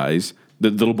neighbor dies. The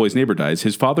little boy's neighbor dies.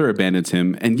 His father abandons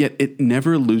him, and yet it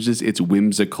never loses its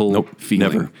whimsical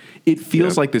feeling. Never. It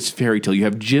feels like this fairy tale. You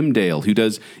have Jim Dale, who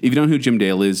does. If you don't know who Jim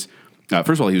Dale is, first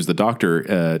of all, he was the doctor,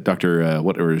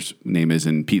 whatever his name is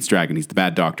in Pete's Dragon. He's the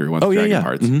bad doctor who wants dragon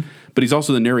parts. Mm-hmm. But he's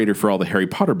also the narrator for all the Harry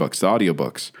Potter books, the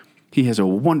audiobooks. He has a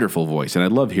wonderful voice, and I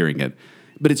love hearing it.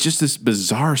 But it's just this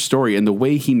bizarre story, and the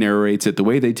way he narrates it, the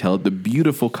way they tell it, the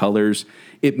beautiful colors,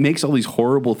 it makes all these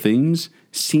horrible things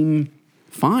seem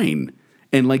fine.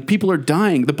 And like people are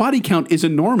dying. The body count is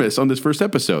enormous on this first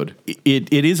episode.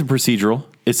 It is a procedural.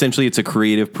 Essentially, it's a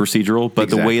creative procedural, but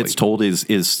the way it's told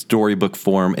is storybook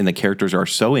form, and the characters are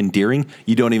so endearing,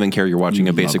 you don't even care you're watching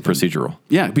a basic procedural.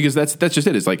 Yeah, because that's just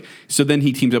it. It's like, so then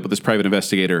he teams up with this private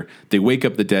investigator. They wake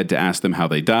up the dead to ask them how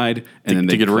they died, and then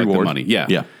they get a collect the reward. money. Yeah.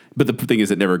 Yeah. But the thing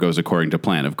is, it never goes according to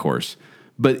plan, of course.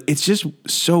 But it's just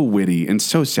so witty and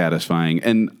so satisfying.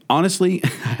 And honestly,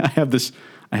 I have this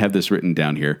written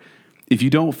down here. If you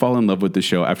don't fall in love with the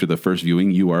show after the first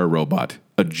viewing, you are a robot.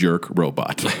 A jerk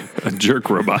robot. A jerk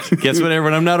robot. Guess what,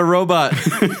 everyone? I'm not a robot.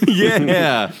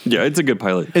 Yeah. Yeah, it's a good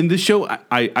pilot. And this show,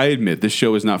 I admit, this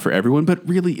show is not for everyone, but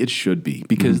really it should be,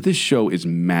 because this show is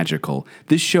magical.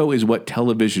 This show is what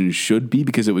television should be,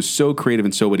 because it was so creative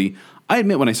and so witty. I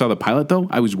admit, when I saw the pilot, though,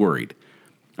 I was worried.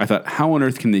 I thought, how on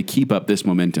earth can they keep up this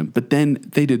momentum? But then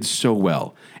they did so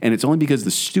well. And it's only because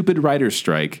the stupid writer's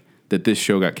strike that this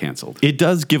show got canceled. It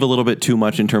does give a little bit too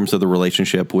much in terms of the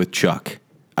relationship with Chuck.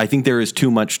 I think there is too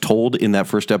much told in that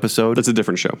first episode. That's a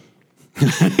different show.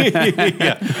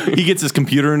 Yeah. He gets his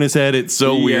computer in his head. It's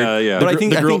so weird. Yeah. But I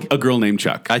think I think a girl named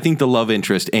Chuck. I think the love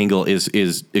interest angle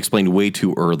is explained way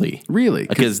too early. Really?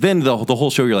 Because then the whole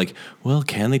show, you're like, well,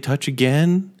 can they touch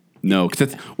again? No,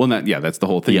 because that's the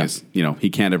whole thing Yeah. is, he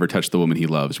can't ever touch the woman he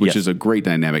loves, which Yes. is a great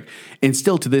dynamic. And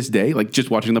still to this day, like just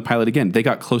watching the pilot again, they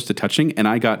got close to touching and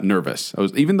I got nervous.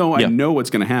 Even though I know what's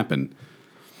going to happen,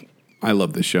 I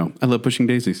love this show. I love Pushing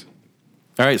Daisies.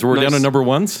 All right, so we're down to number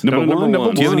ones. Number one.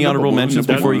 Do you have any honorable mentions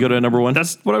before you go to number one?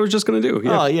 That's what I was just going to do.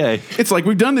 Yeah. Oh, yay. It's like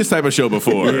we've done this type of show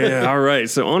before. Yeah, all right.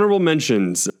 So honorable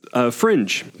mentions.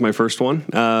 Fringe, my first one.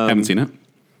 Haven't seen it.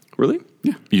 Really?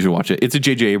 Yeah. You should watch it. It's a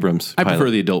J.J. Abrams I pilot. prefer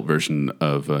the adult version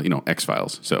of,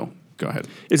 X-Files. So go ahead.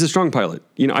 It's a strong pilot.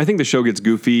 I think the show gets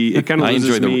goofy. It kind of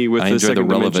loses me with I the enjoy second the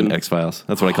relevant dimension. X-Files.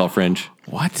 That's what I call Fringe.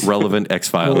 What? Relevant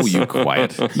X-Files. Oh, you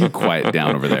quiet. You quiet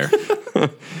down over there.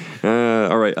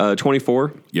 All right.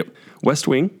 24. Yep. West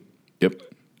Wing. Yep.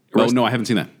 Oh, no, I haven't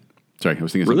seen that. Sorry, I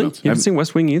was thinking Really? something else. You haven't seen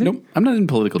West Wing either? Nope. I'm not in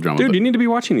political drama. Dude, but you need to be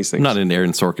watching these things. I'm not in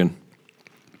Aaron Sorkin.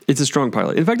 It's a strong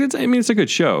pilot. In fact, it's a good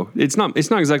show. It's not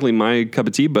exactly my cup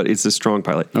of tea, but it's a strong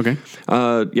pilot. Okay.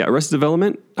 Arrested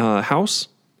Development, House,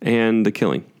 and The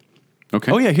Killing.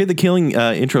 Okay. Oh yeah, I hear the killing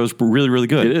intro is really, really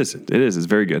good. It is. It's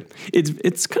very good.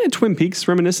 It's kind of Twin Peaks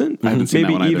reminiscent. I haven't seen that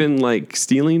Maybe one either. even like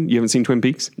Stealing. You haven't seen Twin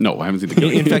Peaks? No, I haven't seen the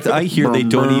killing. In fact, I hear they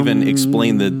don't even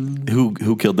explain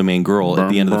who killed the main girl at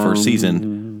the end of the first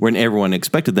season, when everyone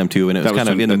expected them to, and it was That was kind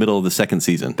of Twin- in the that- middle of the second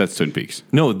season. That's Twin Peaks.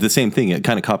 No, the same thing. It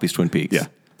kind of copies Twin Peaks. Yeah.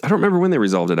 I don't remember when they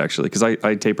resolved it actually, because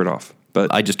I tapered off.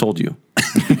 But I just told you.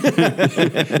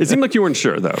 it seemed like you weren't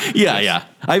sure though. Yeah.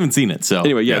 I haven't seen it, so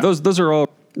Anyway, yeah, Yeah. those are all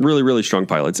really, really strong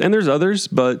pilots, and there's others,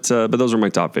 but those are my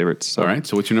top favorites. So. All right.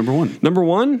 So what's your number one? Number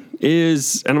one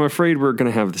is, and I'm afraid we're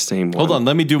going to have the same one. Hold on,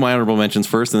 let me do my honorable mentions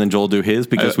first, and then Joel do his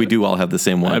because we do all have the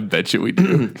same I one. bet you we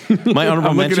do. My honorable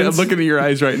I'm mentions. looking at your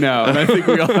eyes right now, and I think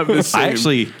we all have the same. I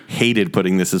actually hated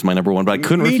putting this as my number one, but I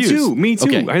couldn't Me refuse. too. Me too.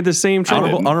 Okay. I had the same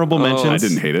trouble. Honorable mentions. I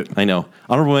didn't hate it. I know.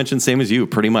 Honorable mentions, same as you,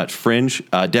 pretty much. Fringe,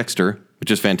 Dexter, which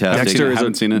is fantastic. Dexter is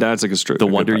haven't seen it. That's like The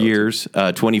Wonder Years,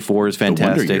 24 is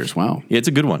fantastic. Years, wow. Yeah, it's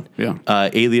a good one. Yeah.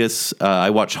 Alias, I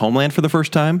watched Homeland for the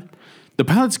first time. The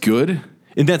pilot's good.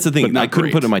 And that's the thing. But not I couldn't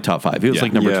great. put it in my top 5. It was Yeah.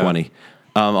 like number Yeah. 20.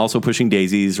 Also Pushing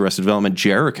Daisies, Arrested Development,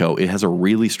 Jericho. It has a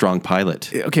really strong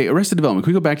pilot. Okay, Arrested Development.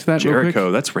 Can we go back to that real quick?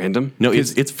 Jericho. That's random. No,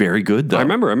 it's very good though. I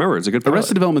remember. It's a good pilot.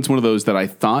 Arrested Development's one of those that I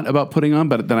thought about putting on,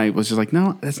 but then I was just like,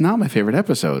 no, that's not my favorite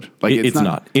episode. Like, It's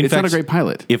not. In It's fact, not a great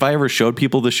pilot. If I ever showed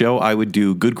people the show, I would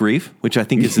do Good Grief, which I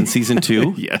think is in season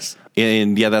 2. Yes.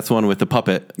 And yeah, that's the one with the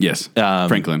puppet. Yes. Um,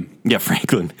 Franklin. Yeah,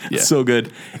 Franklin. Yeah. So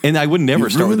good. And I would never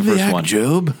start with the first one.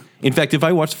 Job. In fact, if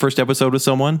I watched the first episode with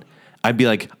someone, I'd be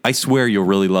like, I swear you'll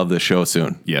really love this show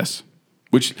soon. Yes.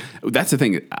 Which, that's the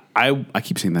thing. I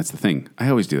keep saying that's the thing. I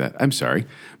always do that. I'm sorry.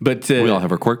 But We all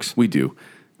have our quirks. We do.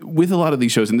 With a lot of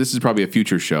these shows, and this is probably a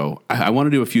future show, I want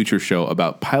to do a future show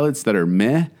about pilots that are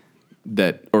meh,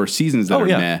 or seasons that Oh, are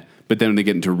yeah. meh, but then they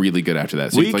get into really good after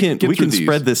that. So We it's like, can get we through can these.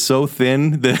 spread this so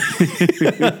thin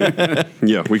that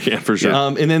Yeah, we can for sure.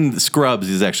 and then Scrubs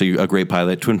is actually a great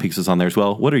pilot. Twin Peaks is on there as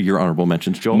well. What are your honorable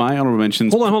mentions, Joel? My honorable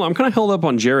mentions. Hold on. I'm kind of held up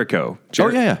on Jericho.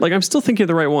 yeah. Like I'm still thinking of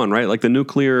the right one, right? Like the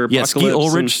nuclear yeah, Ski apocalypse.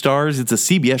 Ulrich and- stars. It's a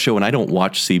CBS show, and I don't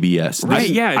watch CBS. Right,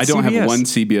 yeah, I it's don't CBS. have one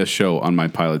CBS show on my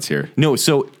pilots here. No,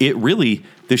 so it really,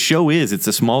 the show it's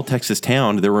a small Texas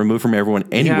town. They're removed from everyone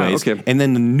anyways. okay. And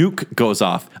then the nuke goes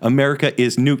off. America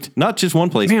is nuked. Not just one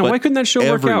place, Man, but why couldn't that show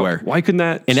everywhere. work out? Why couldn't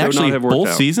that And show actually, not have worked both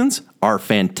out? seasons are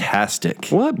fantastic.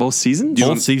 What? Both seasons?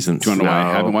 Both seasons. Do you want to know why I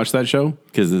No. haven't watched that show?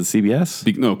 Because of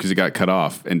CBS. No, because it got cut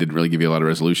off and didn't really give you a lot of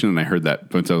resolution. And I heard that,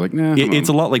 but I was like, nah. It's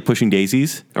a lot like Pushing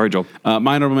Daisies. All right, Joel.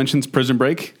 My honorable mentions: Prison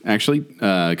Break, actually,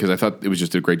 because I thought it was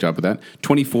just a great job with that.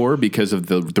 24, because of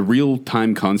the real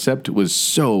time concept was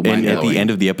so And at mind-blowing. the end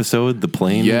of the episode, the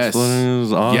plane yes, explosion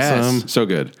was awesome. yes, so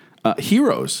good.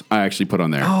 Heroes, I actually put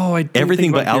on there. Oh, I didn't Everything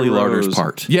think but about Ali Larder's Heroes.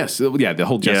 part. Yes, yeah, the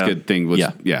whole Jessica Yeah. thing was,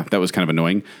 Yeah. yeah, that was kind of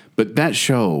annoying. But that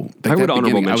show, like I would that honorable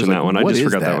beginning, I was mention like, that one. I what just is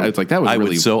forgot that one. I was like, that was I really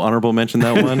would so honorable mention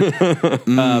that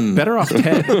one. Better Off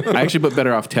Ted. I actually put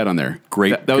Better Off Ted on there.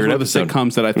 Great- That was great one of the episode.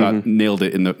 sitcoms that I thought nailed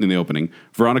it in the opening.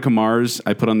 Veronica Mars,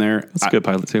 I put on there. That's a good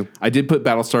pilot too. I did put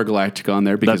Battlestar Galactica on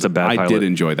there because That's a bad I pilot. did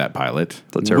enjoy that pilot.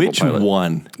 That's a terrible Which pilot.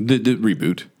 one? The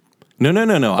reboot. No. I Oh,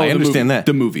 the understand movie. that.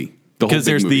 The movie. The whole Because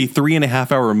big there's movie. the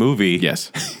 3.5 hour movie.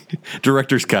 Yes.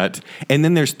 Director's cut. And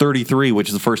then there's 33, which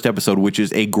is the first episode, which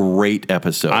is a great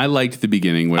episode. I liked the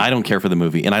beginning. With, I don't care for the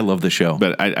movie, and I love the show.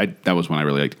 But I that was one I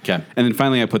really liked. Okay. And then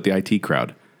finally I put the IT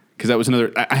Crowd. Because that was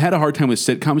another. I had a hard time with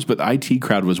sitcoms, but the IT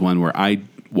Crowd was one where I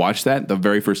watched that, the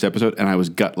very first episode, and I was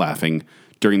gut laughing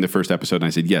during the first episode. And I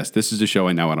said, yes, this is a show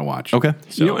I now want to watch. Okay.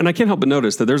 So, You know, and I can't help but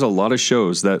notice that there's a lot of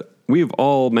shows that we've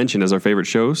all mentioned as our favorite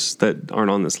shows that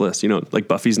aren't on this list. You know, like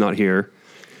Buffy's not here.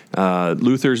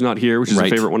 Luther's not here, which is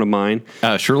Right. a favorte one of mine.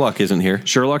 Sherlock isn't here.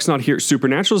 Sherlock's not here.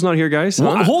 Supernatural's not here, guys.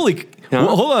 Well, holy! Huh?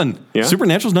 Well, hold on. Yeah?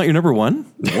 Supernatural's not your number one.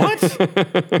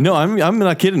 What? No, I'm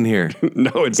not kidding here.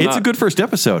 No, it's It's not. a good first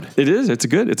episode. It is. It's a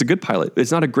good pilot.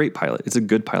 It's not a great pilot. It's a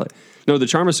good pilot. No, the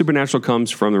charm of Supernatural comes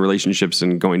from the relationships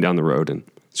and going down the road and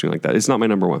something like that. It's not my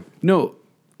number one. No.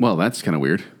 Well, that's kind of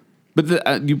weird. But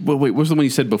wait, what was the one you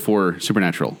said before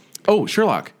Supernatural? Oh,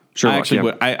 Sherlock. Sherlock, I actually,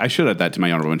 yeah. I should add that to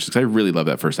my honorable mentions because I really love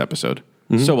that first episode.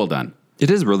 So well done. It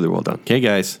is really well done. Okay,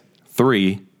 guys.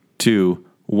 3, 2,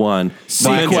 1.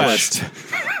 Sequest.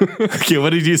 Okay,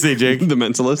 what did you say, Jake? The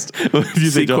Mentalist. What did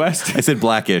you say, Joel? Sequest? I said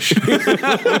Blackish,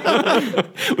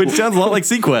 which sounds a lot like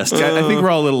Sequest. I think we're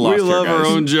all a little lost We love here, our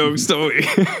guys. own jokes, don't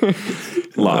we?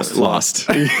 Lost.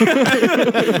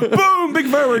 Boom! Big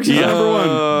fireworks. Yeah. Number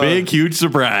one. Big, huge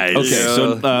surprise. Okay,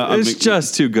 so it's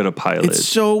just too good a pilot. it's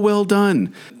so well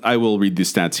done. I will read the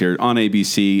stats here. On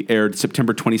ABC, aired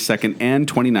September 22nd and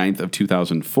 29th of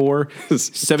 2004.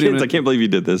 70 Kids, I can't believe you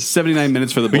did this. 79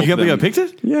 minutes for the both You of them. picked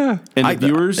it? Yeah. And the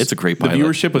viewers numbers. It's a great pilot. The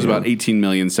viewership was about 18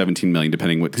 million, 17 million,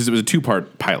 depending because it was a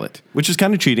 2-part pilot. Which is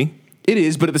kind of cheating. It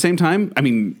is, but at the same time, I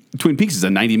mean, Twin Peaks is a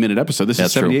 90-minute episode. This That's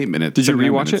is 78 true. minutes. Did you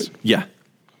 79 rewatch minutes. it? Yeah.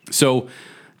 So,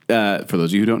 for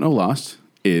those of you who don't know Lost,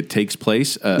 it takes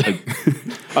place, a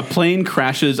plane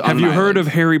crashes on Have an you heard island. of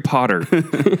Harry Potter?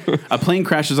 A plane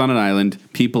crashes on an island.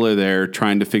 People are there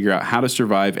trying to figure out how to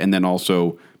survive, and then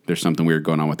also there's something weird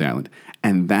going on with the island.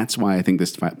 And that's why I think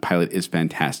this pilot is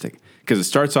fantastic. Because it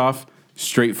starts off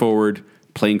straightforward,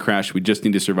 plane crash, we just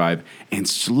need to survive, and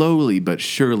slowly but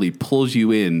surely pulls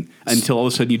you in until all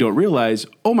of a sudden you don't realize,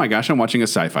 oh my gosh, I'm watching a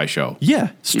sci-fi show.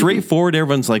 Yeah. Straightforward.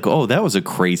 Everyone's like, oh, that was a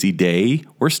crazy day.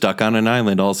 We're stuck on an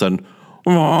island. All of a sudden,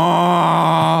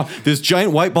 this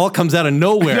giant white ball comes out of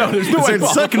nowhere. No, there's no white Starts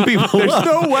ball. sucking people There's up.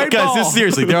 no white Guys, ball. this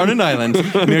seriously, they're on an island.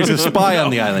 And there's a spy on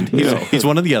the island. He's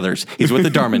one of the others. He's with the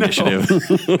Dharma Initiative.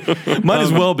 Might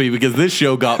as well be because this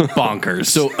show got bonkers.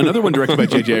 So another one directed by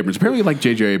J.J. Abrams. Apparently you like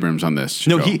J.J. Abrams on this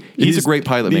no, show. he's a great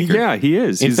pilot maker. Yeah, he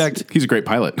is. In fact, He's a great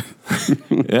pilot,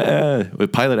 the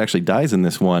pilot actually dies in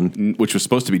this one. which was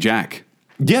supposed to be Jack.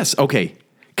 Yes. Okay.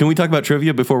 Can we talk about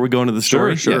trivia before we go into the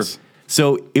story? Sure. Yes.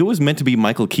 So it was meant to be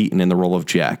Michael Keaton in the role of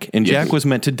Jack, and Yes. Jack was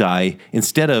meant to die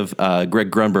instead of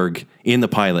Greg Grunberg in the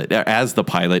pilot, as the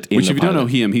pilot. In Which, the if you don't pilot. know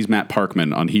him, he's Matt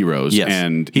Parkman on Heroes. Yes.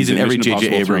 And He's in every Mission J.J.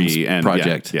 Impossible Abrams 3 and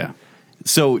project. Yeah.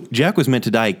 So Jack was meant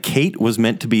to die. Kate was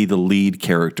meant to be the lead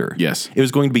character. Yes. It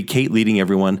was going to be Kate leading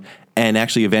everyone, and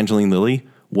actually Evangeline Lilly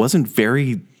wasn't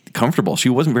very comfortable. She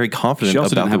wasn't very confident She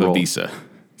also about didn't have the role. a visa.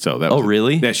 So that Oh, was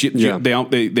really? Yeah,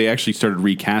 they actually started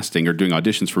recasting or doing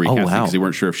auditions for recasting wow. because they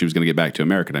weren't sure if she was going to get back to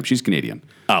America time. She's Canadian,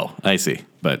 Oh, I see.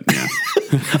 but yeah.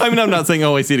 I mean, I'm not saying,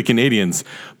 oh, I see the Canadians,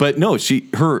 but no, she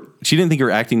didn't think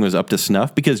her acting was up to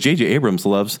snuff because J.J. Abrams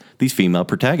loves these female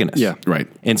protagonists. Yeah. Right.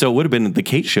 And so it would have been the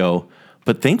Kate show,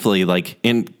 but thankfully,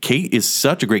 and Kate is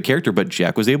such a great character, but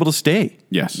Jack was able to stay.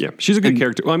 Yes. Yeah, she's a good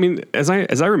character. Well, I mean, as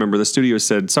I remember, the studio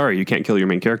said, "Sorry, you can't kill your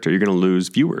main character. You're going to lose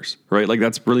viewers." Right? Like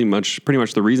that's pretty much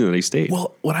the reason that he stayed.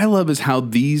 Well, what I love is how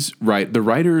the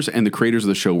writers and the creators of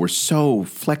the show were so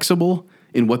flexible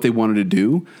in what they wanted to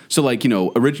do. So, like,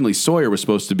 originally Sawyer was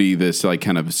supposed to be this like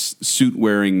kind of suit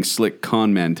wearing, slick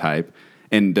con man type,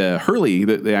 and Hurley,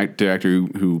 the actor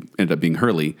who ended up being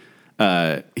Hurley.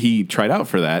 He tried out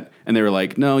for that, and they were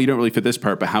like, "No, you don't really fit this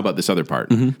part, but how about this other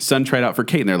part?" Son tried out for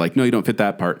Kate, and they're like, "No, you don't fit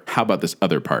that part. How about this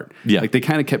other part?" Yeah. Like they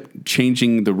kind of kept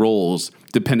changing the roles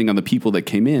depending on the people that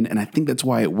came in, and I think that's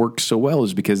why it worked so well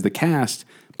is because the cast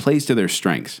plays to their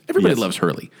strengths. Everybody Yes. loves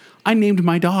Hurley. I named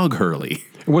my dog Hurley.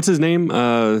 What's his name?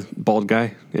 Bald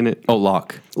guy in it. Oh,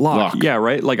 Locke. Locke. Yeah,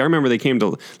 right. Like I remember they came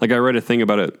to I read a thing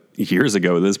about it years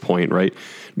ago at this point, right?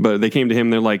 But they came to him.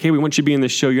 They're like, "Hey, we want you to be in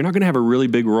this show. You're not going to have a really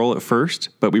big role at first,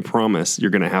 but we promise you're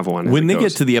going to have one." When they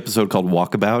get to the episode called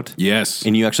Walkabout, Yes.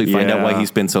 and you actually find out why Yeah.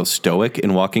 he's been so stoic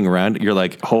and walking around, you're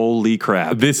like, holy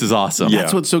crap, this is awesome.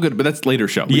 That's what's so good, but that's later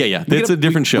show. Yeah. We That's could- a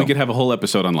different show. We could have a whole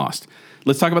episode on Lost.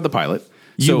 Let's talk about the pilot.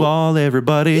 You all,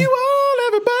 everybody. You all,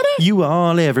 everybody. You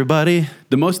all, everybody.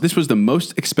 This was the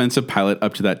most expensive pilot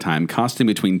up to that time, costing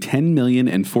between $10 million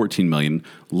and $14 million,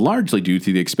 largely due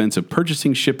to the expense of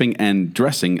purchasing, shipping, and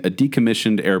dressing a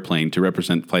decommissioned airplane to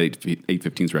represent Flight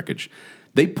 815's wreckage.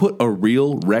 They put a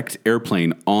real wrecked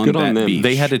airplane on Good that on them. beach.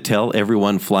 They had to tell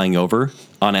everyone flying over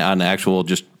on actual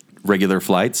just regular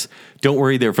flights, don't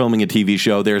worry, they're filming a TV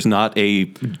show. There's not a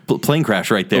plane crash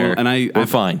right there. Well, and we're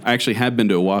fine. I actually have been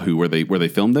to Oahu where they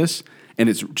filmed this, and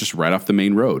it's just right off the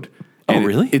main road. Oh, And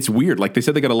really? It's weird. Like they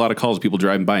said, they got a lot of calls of people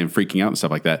driving by and freaking out and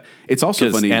stuff like that. It's also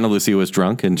Because funny. Anna Lucia was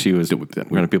drunk and she was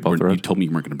running people off the You road. told me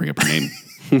you weren't going to bring up her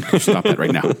name. Stop that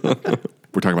right now.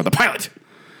 We're talking about the pilot.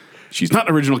 She's not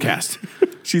original cast.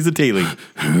 She's a tailing.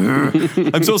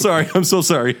 I'm so sorry. I'm so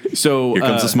sorry. So Here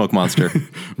comes the smoke monster.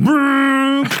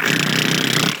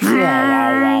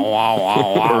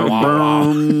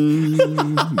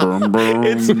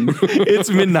 It's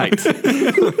midnight.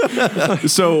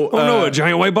 So oh no, a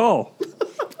giant white ball.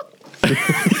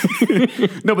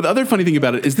 no, but the other funny thing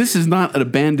about it is this is not an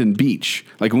abandoned beach.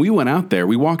 Like when we went out there,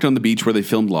 we walked on the beach where they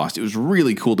filmed Lost. It was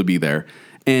really cool to be there.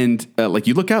 And like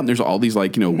you look out and there's all these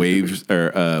like waves. Or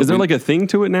Is there like a thing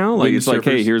to it now? Like wind it's like,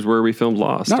 hey, surfers? here's where we filmed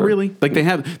Lost. Not or- really. Like they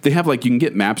have like you can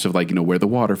get maps of like where the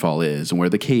waterfall is and where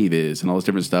the cave is and all this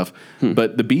different stuff.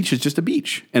 But the beach is just a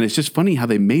beach, and it's just funny how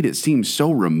they made it seem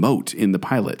so remote in the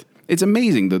pilot. It's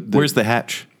amazing. Where's the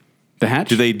hatch? the hatch?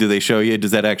 Do they show you?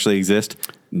 Does that actually exist?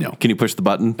 No. Can you push the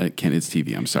button? Ken, it's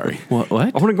TV. I'm sorry. What? I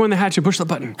want to go in the hatch and push the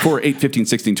button. 4, 8, 15,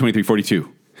 16, 23, 42.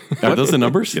 Are those the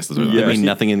numbers? Yes, those are the They numbers. mean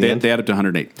nothing in the They, end. they add up to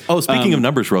 108. Oh, speaking of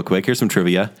numbers, real quick, here's some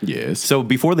trivia. Yes. So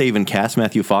before they even cast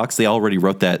Matthew Fox, they already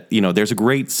wrote that, there's a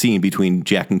great scene between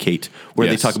Jack and Kate where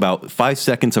they Yes. talk about 5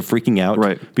 seconds of freaking out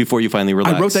Right. before you finally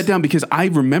relax. I wrote that down because I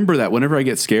remember that whenever I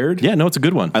get scared, Yeah, no, it's a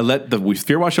good one. I let the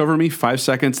fear wash over me 5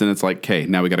 seconds, and it's like, okay,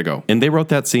 now we got to go. And they wrote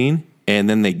that scene, and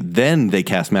then they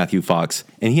cast Matthew Fox,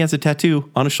 and he has a tattoo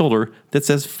on his shoulder that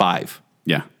says 5.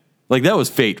 Yeah. Like, that was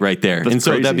fate right there. And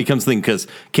so crazy. that becomes the thing because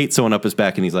Kate's sewing up his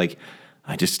back, and he's like,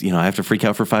 I just, I have to freak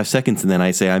out for 5 seconds, and then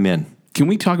I say I'm in. Can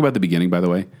we talk about the beginning, by the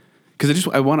way? Because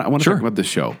I want to Sure. talk about this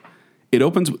show. It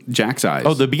opens with Jack's eyes.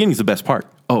 Oh, the beginning's the best part.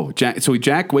 Oh, Jack. So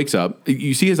Jack wakes up.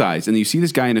 You see his eyes, and you see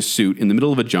this guy in a suit in the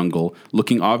middle of a jungle,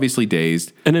 looking obviously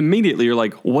dazed. And immediately you're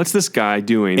like, what's this guy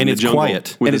doing? And in the it's jungle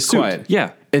quiet. with And a it's suit? quiet.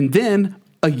 Yeah. And then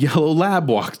a yellow lab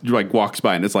walks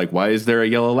by, and it's like, why is there a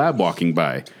yellow lab walking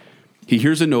by? He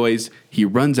hears a noise. He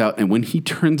runs out, and when he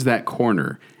turns that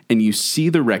corner, and you see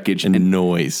the wreckage And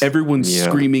noise. everyone's Yeah.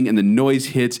 screaming, and the noise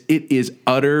hits. It is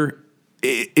utter.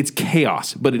 It's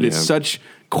chaos, but it is Yeah. such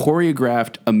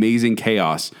choreographed, amazing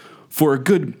chaos for a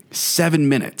good 7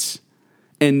 minutes.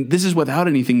 And this is without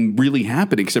anything really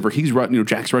happening, except for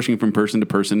Jack's rushing from person to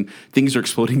person. Things are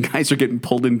exploding. Guys are getting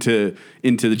pulled into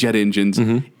the jet engines.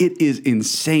 It is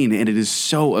insane, and it is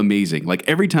so amazing. Like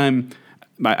every time,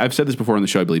 I've said this before on the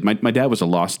show, I believe. My dad was a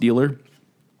Lost dealer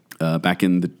back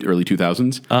in the early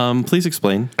 2000s. Please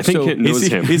explain. I think So, Kent knows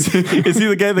him. Is he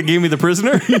the guy that gave me the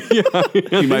prisoner?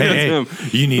 He might have- him.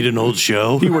 You need an old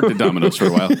show? He worked at Domino's for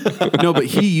a while. No, but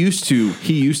he used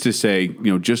to say,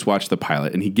 just watch the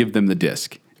pilot, and he'd give them the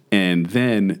disc, and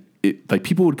then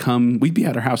people would come. We'd be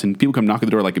at our house, and people come knock at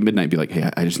the door like at midnight, and be like,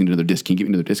 "Hey, I just need another disc. Can you give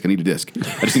me another disc? I need a disc.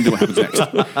 I just need to know what happens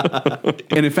next."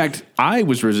 And in fact, I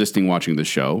was resisting watching the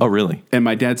show. Oh, really? And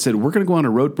my dad said, "We're going to go on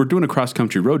a road. We're doing a cross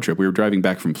country road trip. We were driving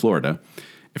back from Florida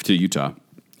to Utah,"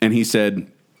 and he said,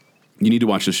 "You need to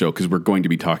watch the show because we're going to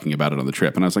be talking about it on the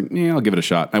trip." And I was like, "Yeah, I'll give it a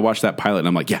shot." I watched that pilot, and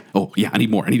I'm like, "Yeah, I need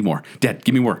more. Dad,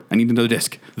 give me more. I need another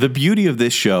disc." The beauty of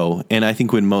this show, and I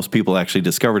think when most people actually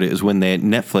discovered it, is when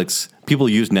people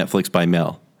use Netflix by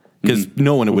mail. Because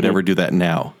no one would ever do that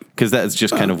now. Because that's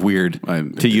just kind of weird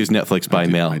to use Netflix by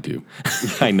mail. I do.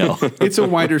 I know. It's a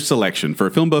wider selection for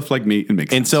a film buff like me. It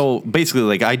makes And sense. so basically,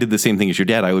 like I did the same thing as your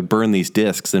dad. I would burn these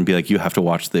discs and be like, you have to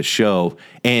watch this show.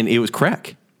 And it was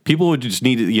crack. People would just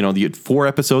need, you had 4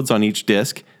 episodes on each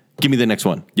disc. Give me the next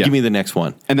one. Yeah. Give me the next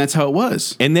one. And that's how it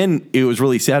was. And then it was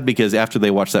really sad because after they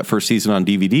watched that first season on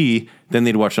DVD, then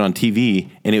they'd watch it on TV,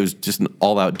 and it was just an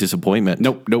all-out disappointment.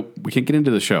 Nope. We can't get into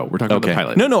the show. We're talking about the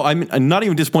pilot. No, I'm not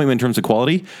even disappointment in terms of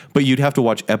quality, but you'd have to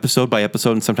watch episode by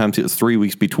episode, and sometimes it was 3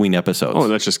 weeks between episodes. Oh,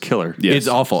 that's just killer. Yes. It's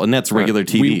awful, and that's regular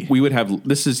TV. We would have,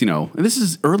 this is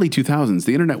early 2000s.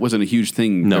 The internet wasn't a huge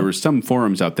thing. No. There were some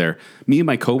forums out there. Me and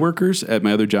my coworkers at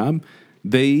my other job,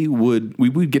 we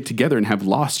would get together and have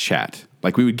Lost chat.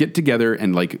 Like we would get together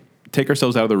and take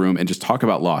ourselves out of the room and just talk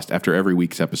about Lost after every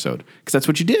week's episode. Because that's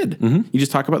what you did. Mm-hmm. You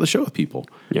just talk about the show with people.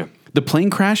 Yeah. The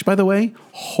plane crash, by the way,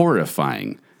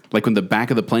 horrifying. Like when the back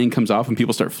of the plane comes off and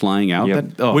people start flying out.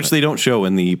 Yep. Which they don't show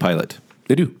in the pilot.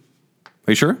 they do.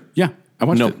 Are you sure? Yeah. I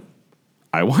watched No. it.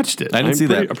 I watched it. I didn't see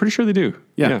that. I'm pretty sure they do.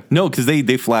 Yeah. No, because they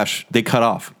cut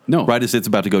off. No. Right as it's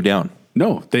about to go down.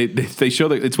 No, they show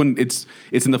that it's when it's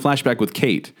in the flashback with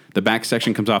Kate. The back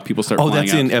section comes off. People start. Oh, flying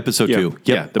that's out. in episode 2. Yep.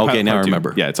 Yeah. the Okay, pilot now I part 2.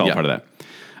 remember. Yeah, it's all part of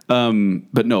that.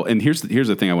 But no, and here's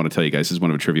the thing I want to tell you guys. This is one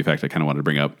of a trivia fact I kind of wanted to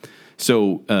bring up.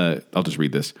 So I'll just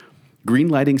read this.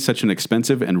 Greenlighting such an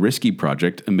expensive and risky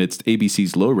project amidst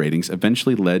ABC's low ratings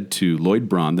eventually led to Lloyd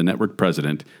Braun, the network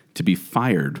president, to be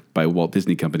fired by Walt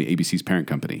Disney Company, ABC's parent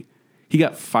company. He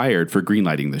got fired for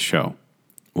greenlighting this show.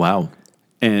 Wow.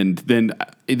 And then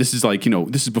this is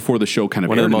this is before the show kind of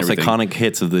One of aired the and most everything. iconic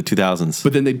hits of the 2000s.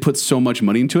 But then they'd put so much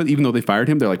money into it, even though they fired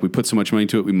him, they're like, we put so much money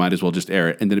into it, we might as well just air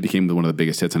it. And then it became one of the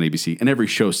biggest hits on ABC. And every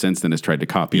show since then has tried to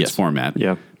copy its Yes. format.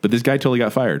 Yeah. But this guy totally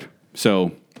got fired.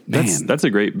 So, man, That's a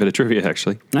great bit of trivia,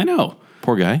 actually. I know.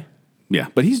 Poor guy. Yeah,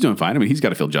 but he's doing fine. I mean, he's got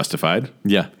to feel justified.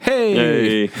 Yeah.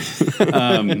 Hey.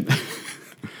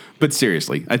 But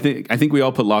seriously, I think we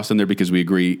all put Lost in there because we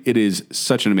agree it is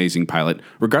such an amazing pilot.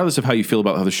 Regardless of how you feel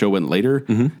about how the show went later,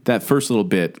 that first little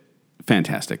bit,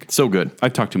 fantastic. So good.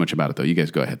 I've talked too much about it, though. You guys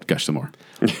go ahead. Gush some more.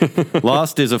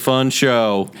 Lost is a fun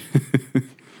show.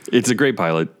 It's a great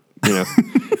pilot.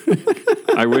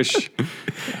 I wish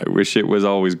it was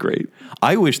always great.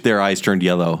 I wish their eyes turned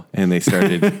yellow and they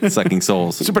started sucking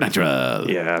souls. Supernatural.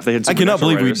 Yeah, if they had I cannot supernatural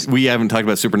believe writers. we haven't talked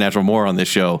about Supernatural more on this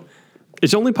show.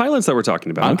 It's only pilots that we're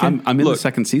talking about. I'm in the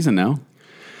second season now.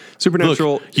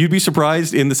 Supernatural. Look, you'd be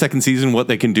surprised in the second season what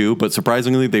they can do, but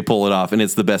surprisingly, they pull it off, and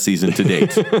it's the best season to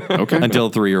date. Okay. Until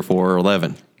 3 or 4 or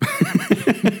 11.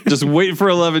 Just wait for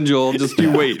 11, Joel. Just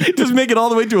you wait. Just make it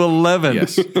all the way to 11.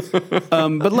 Yes.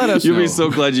 But let us You'll know. be so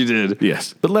glad you did.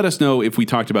 Yes. But let us know if we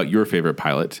talked about your favorite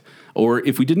pilot or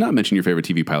if we did not mention your favorite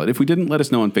TV pilot. If we didn't, let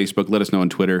us know on Facebook. Let us know on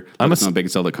Twitter. Let us know on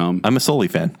BaconCell.com. I'm a Sully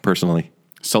fan, personally.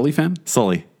 Sully fan?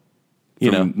 Sully. You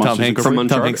know, Monsters Tom Hanks, Incorporated?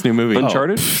 Tom Hanks' new movie.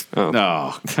 Uncharted? Oh.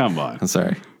 Oh, come on. I'm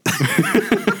sorry.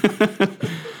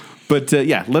 But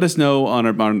yeah, let us know on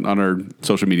our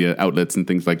social media outlets and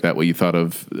things like that what you thought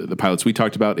of the pilots we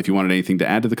talked about. If you wanted anything to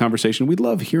add to the conversation, we'd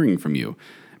love hearing from you.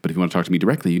 But if you want to talk to me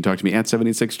directly, you can talk to me at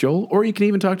 786Joel, or you can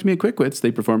even talk to me at Quick Wits. They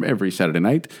perform every Saturday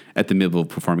night at the Millville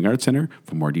Performing Arts Center.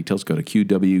 For more details, go to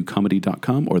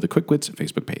qwcomedy.com or the Quick Wits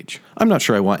Facebook page. I'm not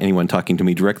sure I want anyone talking to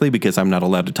me directly because I'm not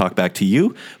allowed to talk back to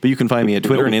you, but you can find me at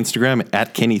Twitter and Instagram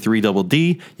at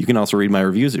Kenny3DD. You can also read my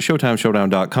reviews at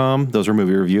ShowtimeShowdown.com. Those are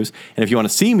movie reviews. And if you want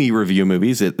to see me review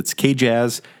movies, it's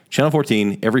KJazz, Channel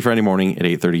 14, every Friday morning at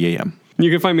 8:30 a.m. You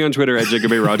can find me on Twitter at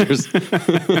Jacob A. Rogers.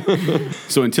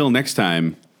 So until next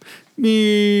time, Well,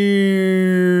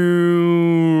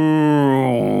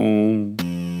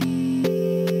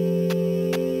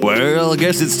 I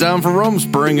guess it's time for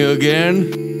Rumspringa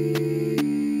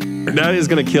again. That is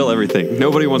going to kill everything.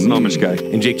 Nobody wants an Amish guy.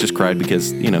 And Jake just cried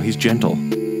because, he's gentle.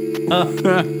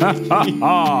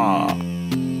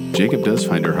 Jacob does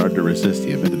find her hard to resist.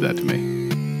 He admitted that to me.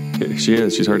 She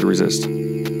is. She's hard to resist.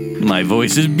 My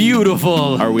voice is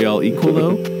beautiful. Are we all equal,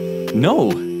 though?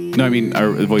 No. No, I mean,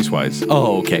 voice-wise.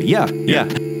 Oh, okay. Yeah.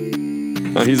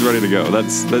 He's ready to go.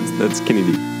 That's Kenny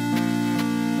D.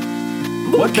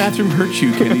 What bathroom hurt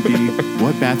you, Kenny D?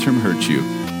 What bathroom hurt you?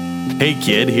 Hey,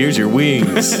 kid, here's your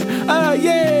wings.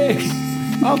 Yay!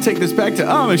 I'll take this back to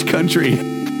Amish country.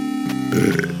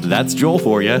 That's Joel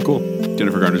for you. Cool.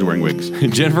 Jennifer Garner's wearing wigs.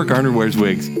 Jennifer Garner wears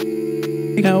wigs.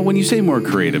 Now, when you say more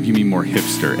creative, you mean more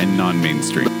hipster and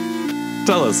non-mainstream.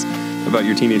 Tell us about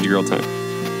your teenage girl time.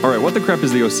 All right, what the crap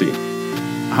is the OC?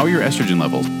 How are your estrogen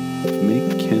levels?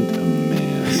 Make Kent a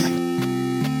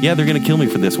man. Yeah, they're going to kill me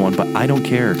for this one, but I don't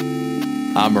care.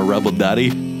 I'm a rebel daddy.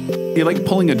 You're like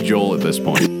pulling a Joel at this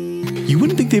point. You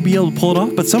wouldn't think they'd be able to pull it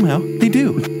off, but somehow they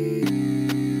do.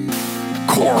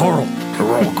 Coral.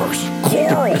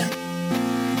 Coral.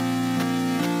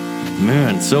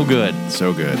 Man, so good.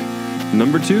 So good.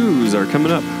 Number 2s are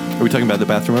coming up. Are we talking about the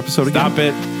bathroom episode again? Stop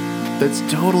it. That's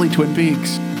totally Twin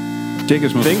Peaks.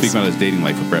 Jacob's mostly Thanks. speaking about his dating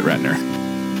life with Brett Ratner.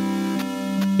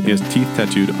 He has teeth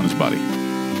tattooed on his body.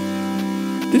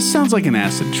 This sounds like an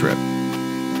acid trip.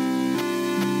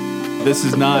 This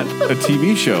is not a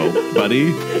TV show,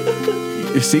 buddy.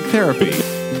 You seek therapy.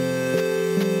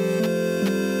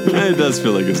 It does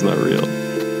feel like it's not real.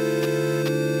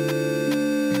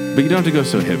 But you don't have to go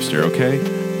so hipster, okay?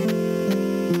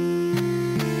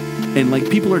 And like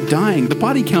people are dying. The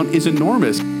body count is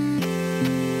enormous.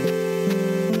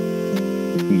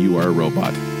 You are a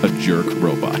robot. A jerk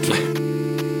robot.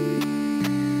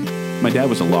 My dad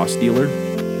was a lost dealer.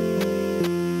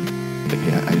 Like,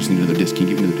 yeah, I just need another disc. Can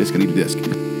you give me another disc? I need a disc.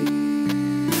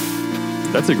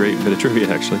 That's a great bit of trivia,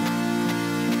 actually.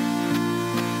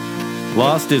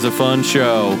 Lost is a fun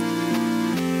show.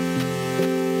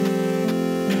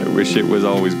 I wish it was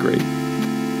always great.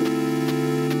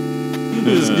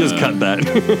 Just cut that.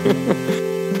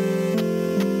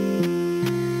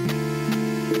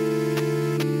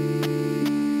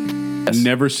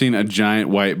 Never seen a giant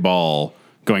white ball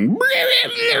going.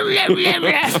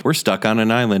 We're stuck on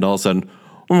an island all of a sudden.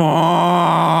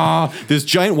 Aww, this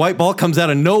giant white ball comes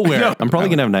out of nowhere. I'm probably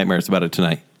going to have nightmares about it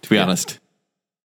tonight, to be honest.